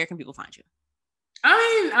something, where can people find you?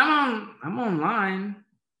 I'm online.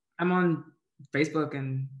 I'm on Facebook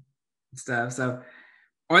and stuff. So,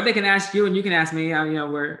 or they can ask you and you can ask me. You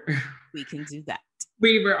know, we can do that.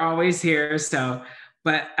 We were always here. So,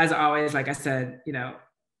 but as always, like I said, you know,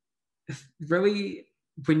 really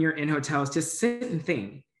when you're in hotels, just sit and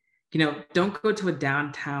think. You know, don't go to a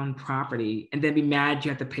downtown property and then be mad you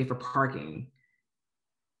have to pay for parking.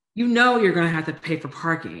 You know you're going to have to pay for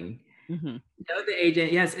parking. You know the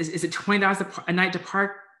agent, yes, is it $20 a night to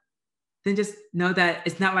park? Then just know that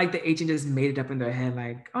it's not like the agent just made it up in their head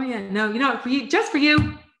like, oh yeah, no, you know, just for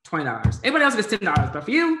you, $20. Everybody else gets $10, but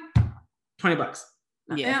for you, $20.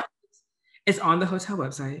 Yeah. It's on the hotel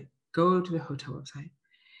website. Go to the hotel website.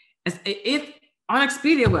 It's on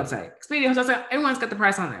Expedia website. Expedia website, everyone's got the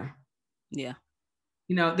price on there. Yeah.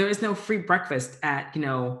 You know, there is no free breakfast at, you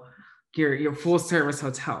know, your full service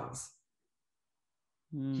hotels.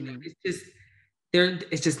 You know,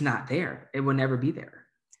 it's just not there. It will never be there.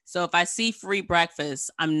 So if I see free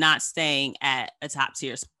breakfast, I'm not staying at a top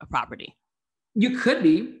tier property. You could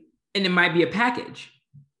be, and it might be a package.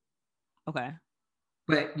 Okay.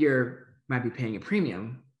 But might be paying a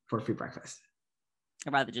premium for a free breakfast.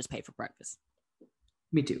 I'd rather just pay for breakfast.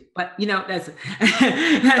 Me too. But you know, that's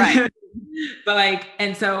right. But like,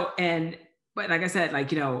 but like I said,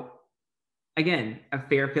 like, you know, again, a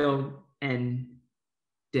Fairfield and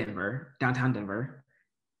Denver, downtown Denver,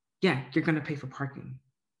 yeah, you're gonna pay for parking.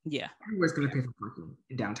 Yeah. Everywhere's gonna pay for parking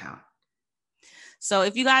in downtown. So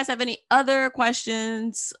if you guys have any other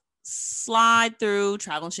questions, slide through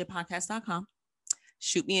travelandshippodcast.com.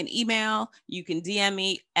 Shoot me an email. You can DM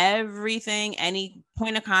me everything, any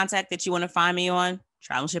point of contact that you want to find me on.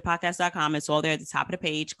 travelandshippodcast.com. It's all there at the top of the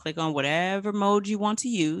page. Click on whatever mode you want to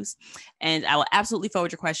use. And I will absolutely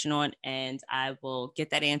forward your question on and I will get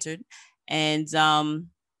that answered. And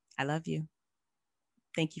I love you.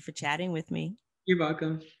 Thank you for chatting with me. You're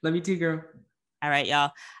welcome. Love you too, girl. All right,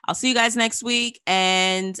 y'all. I'll see you guys next week.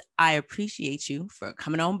 And I appreciate you for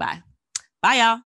coming on by. Bye, y'all.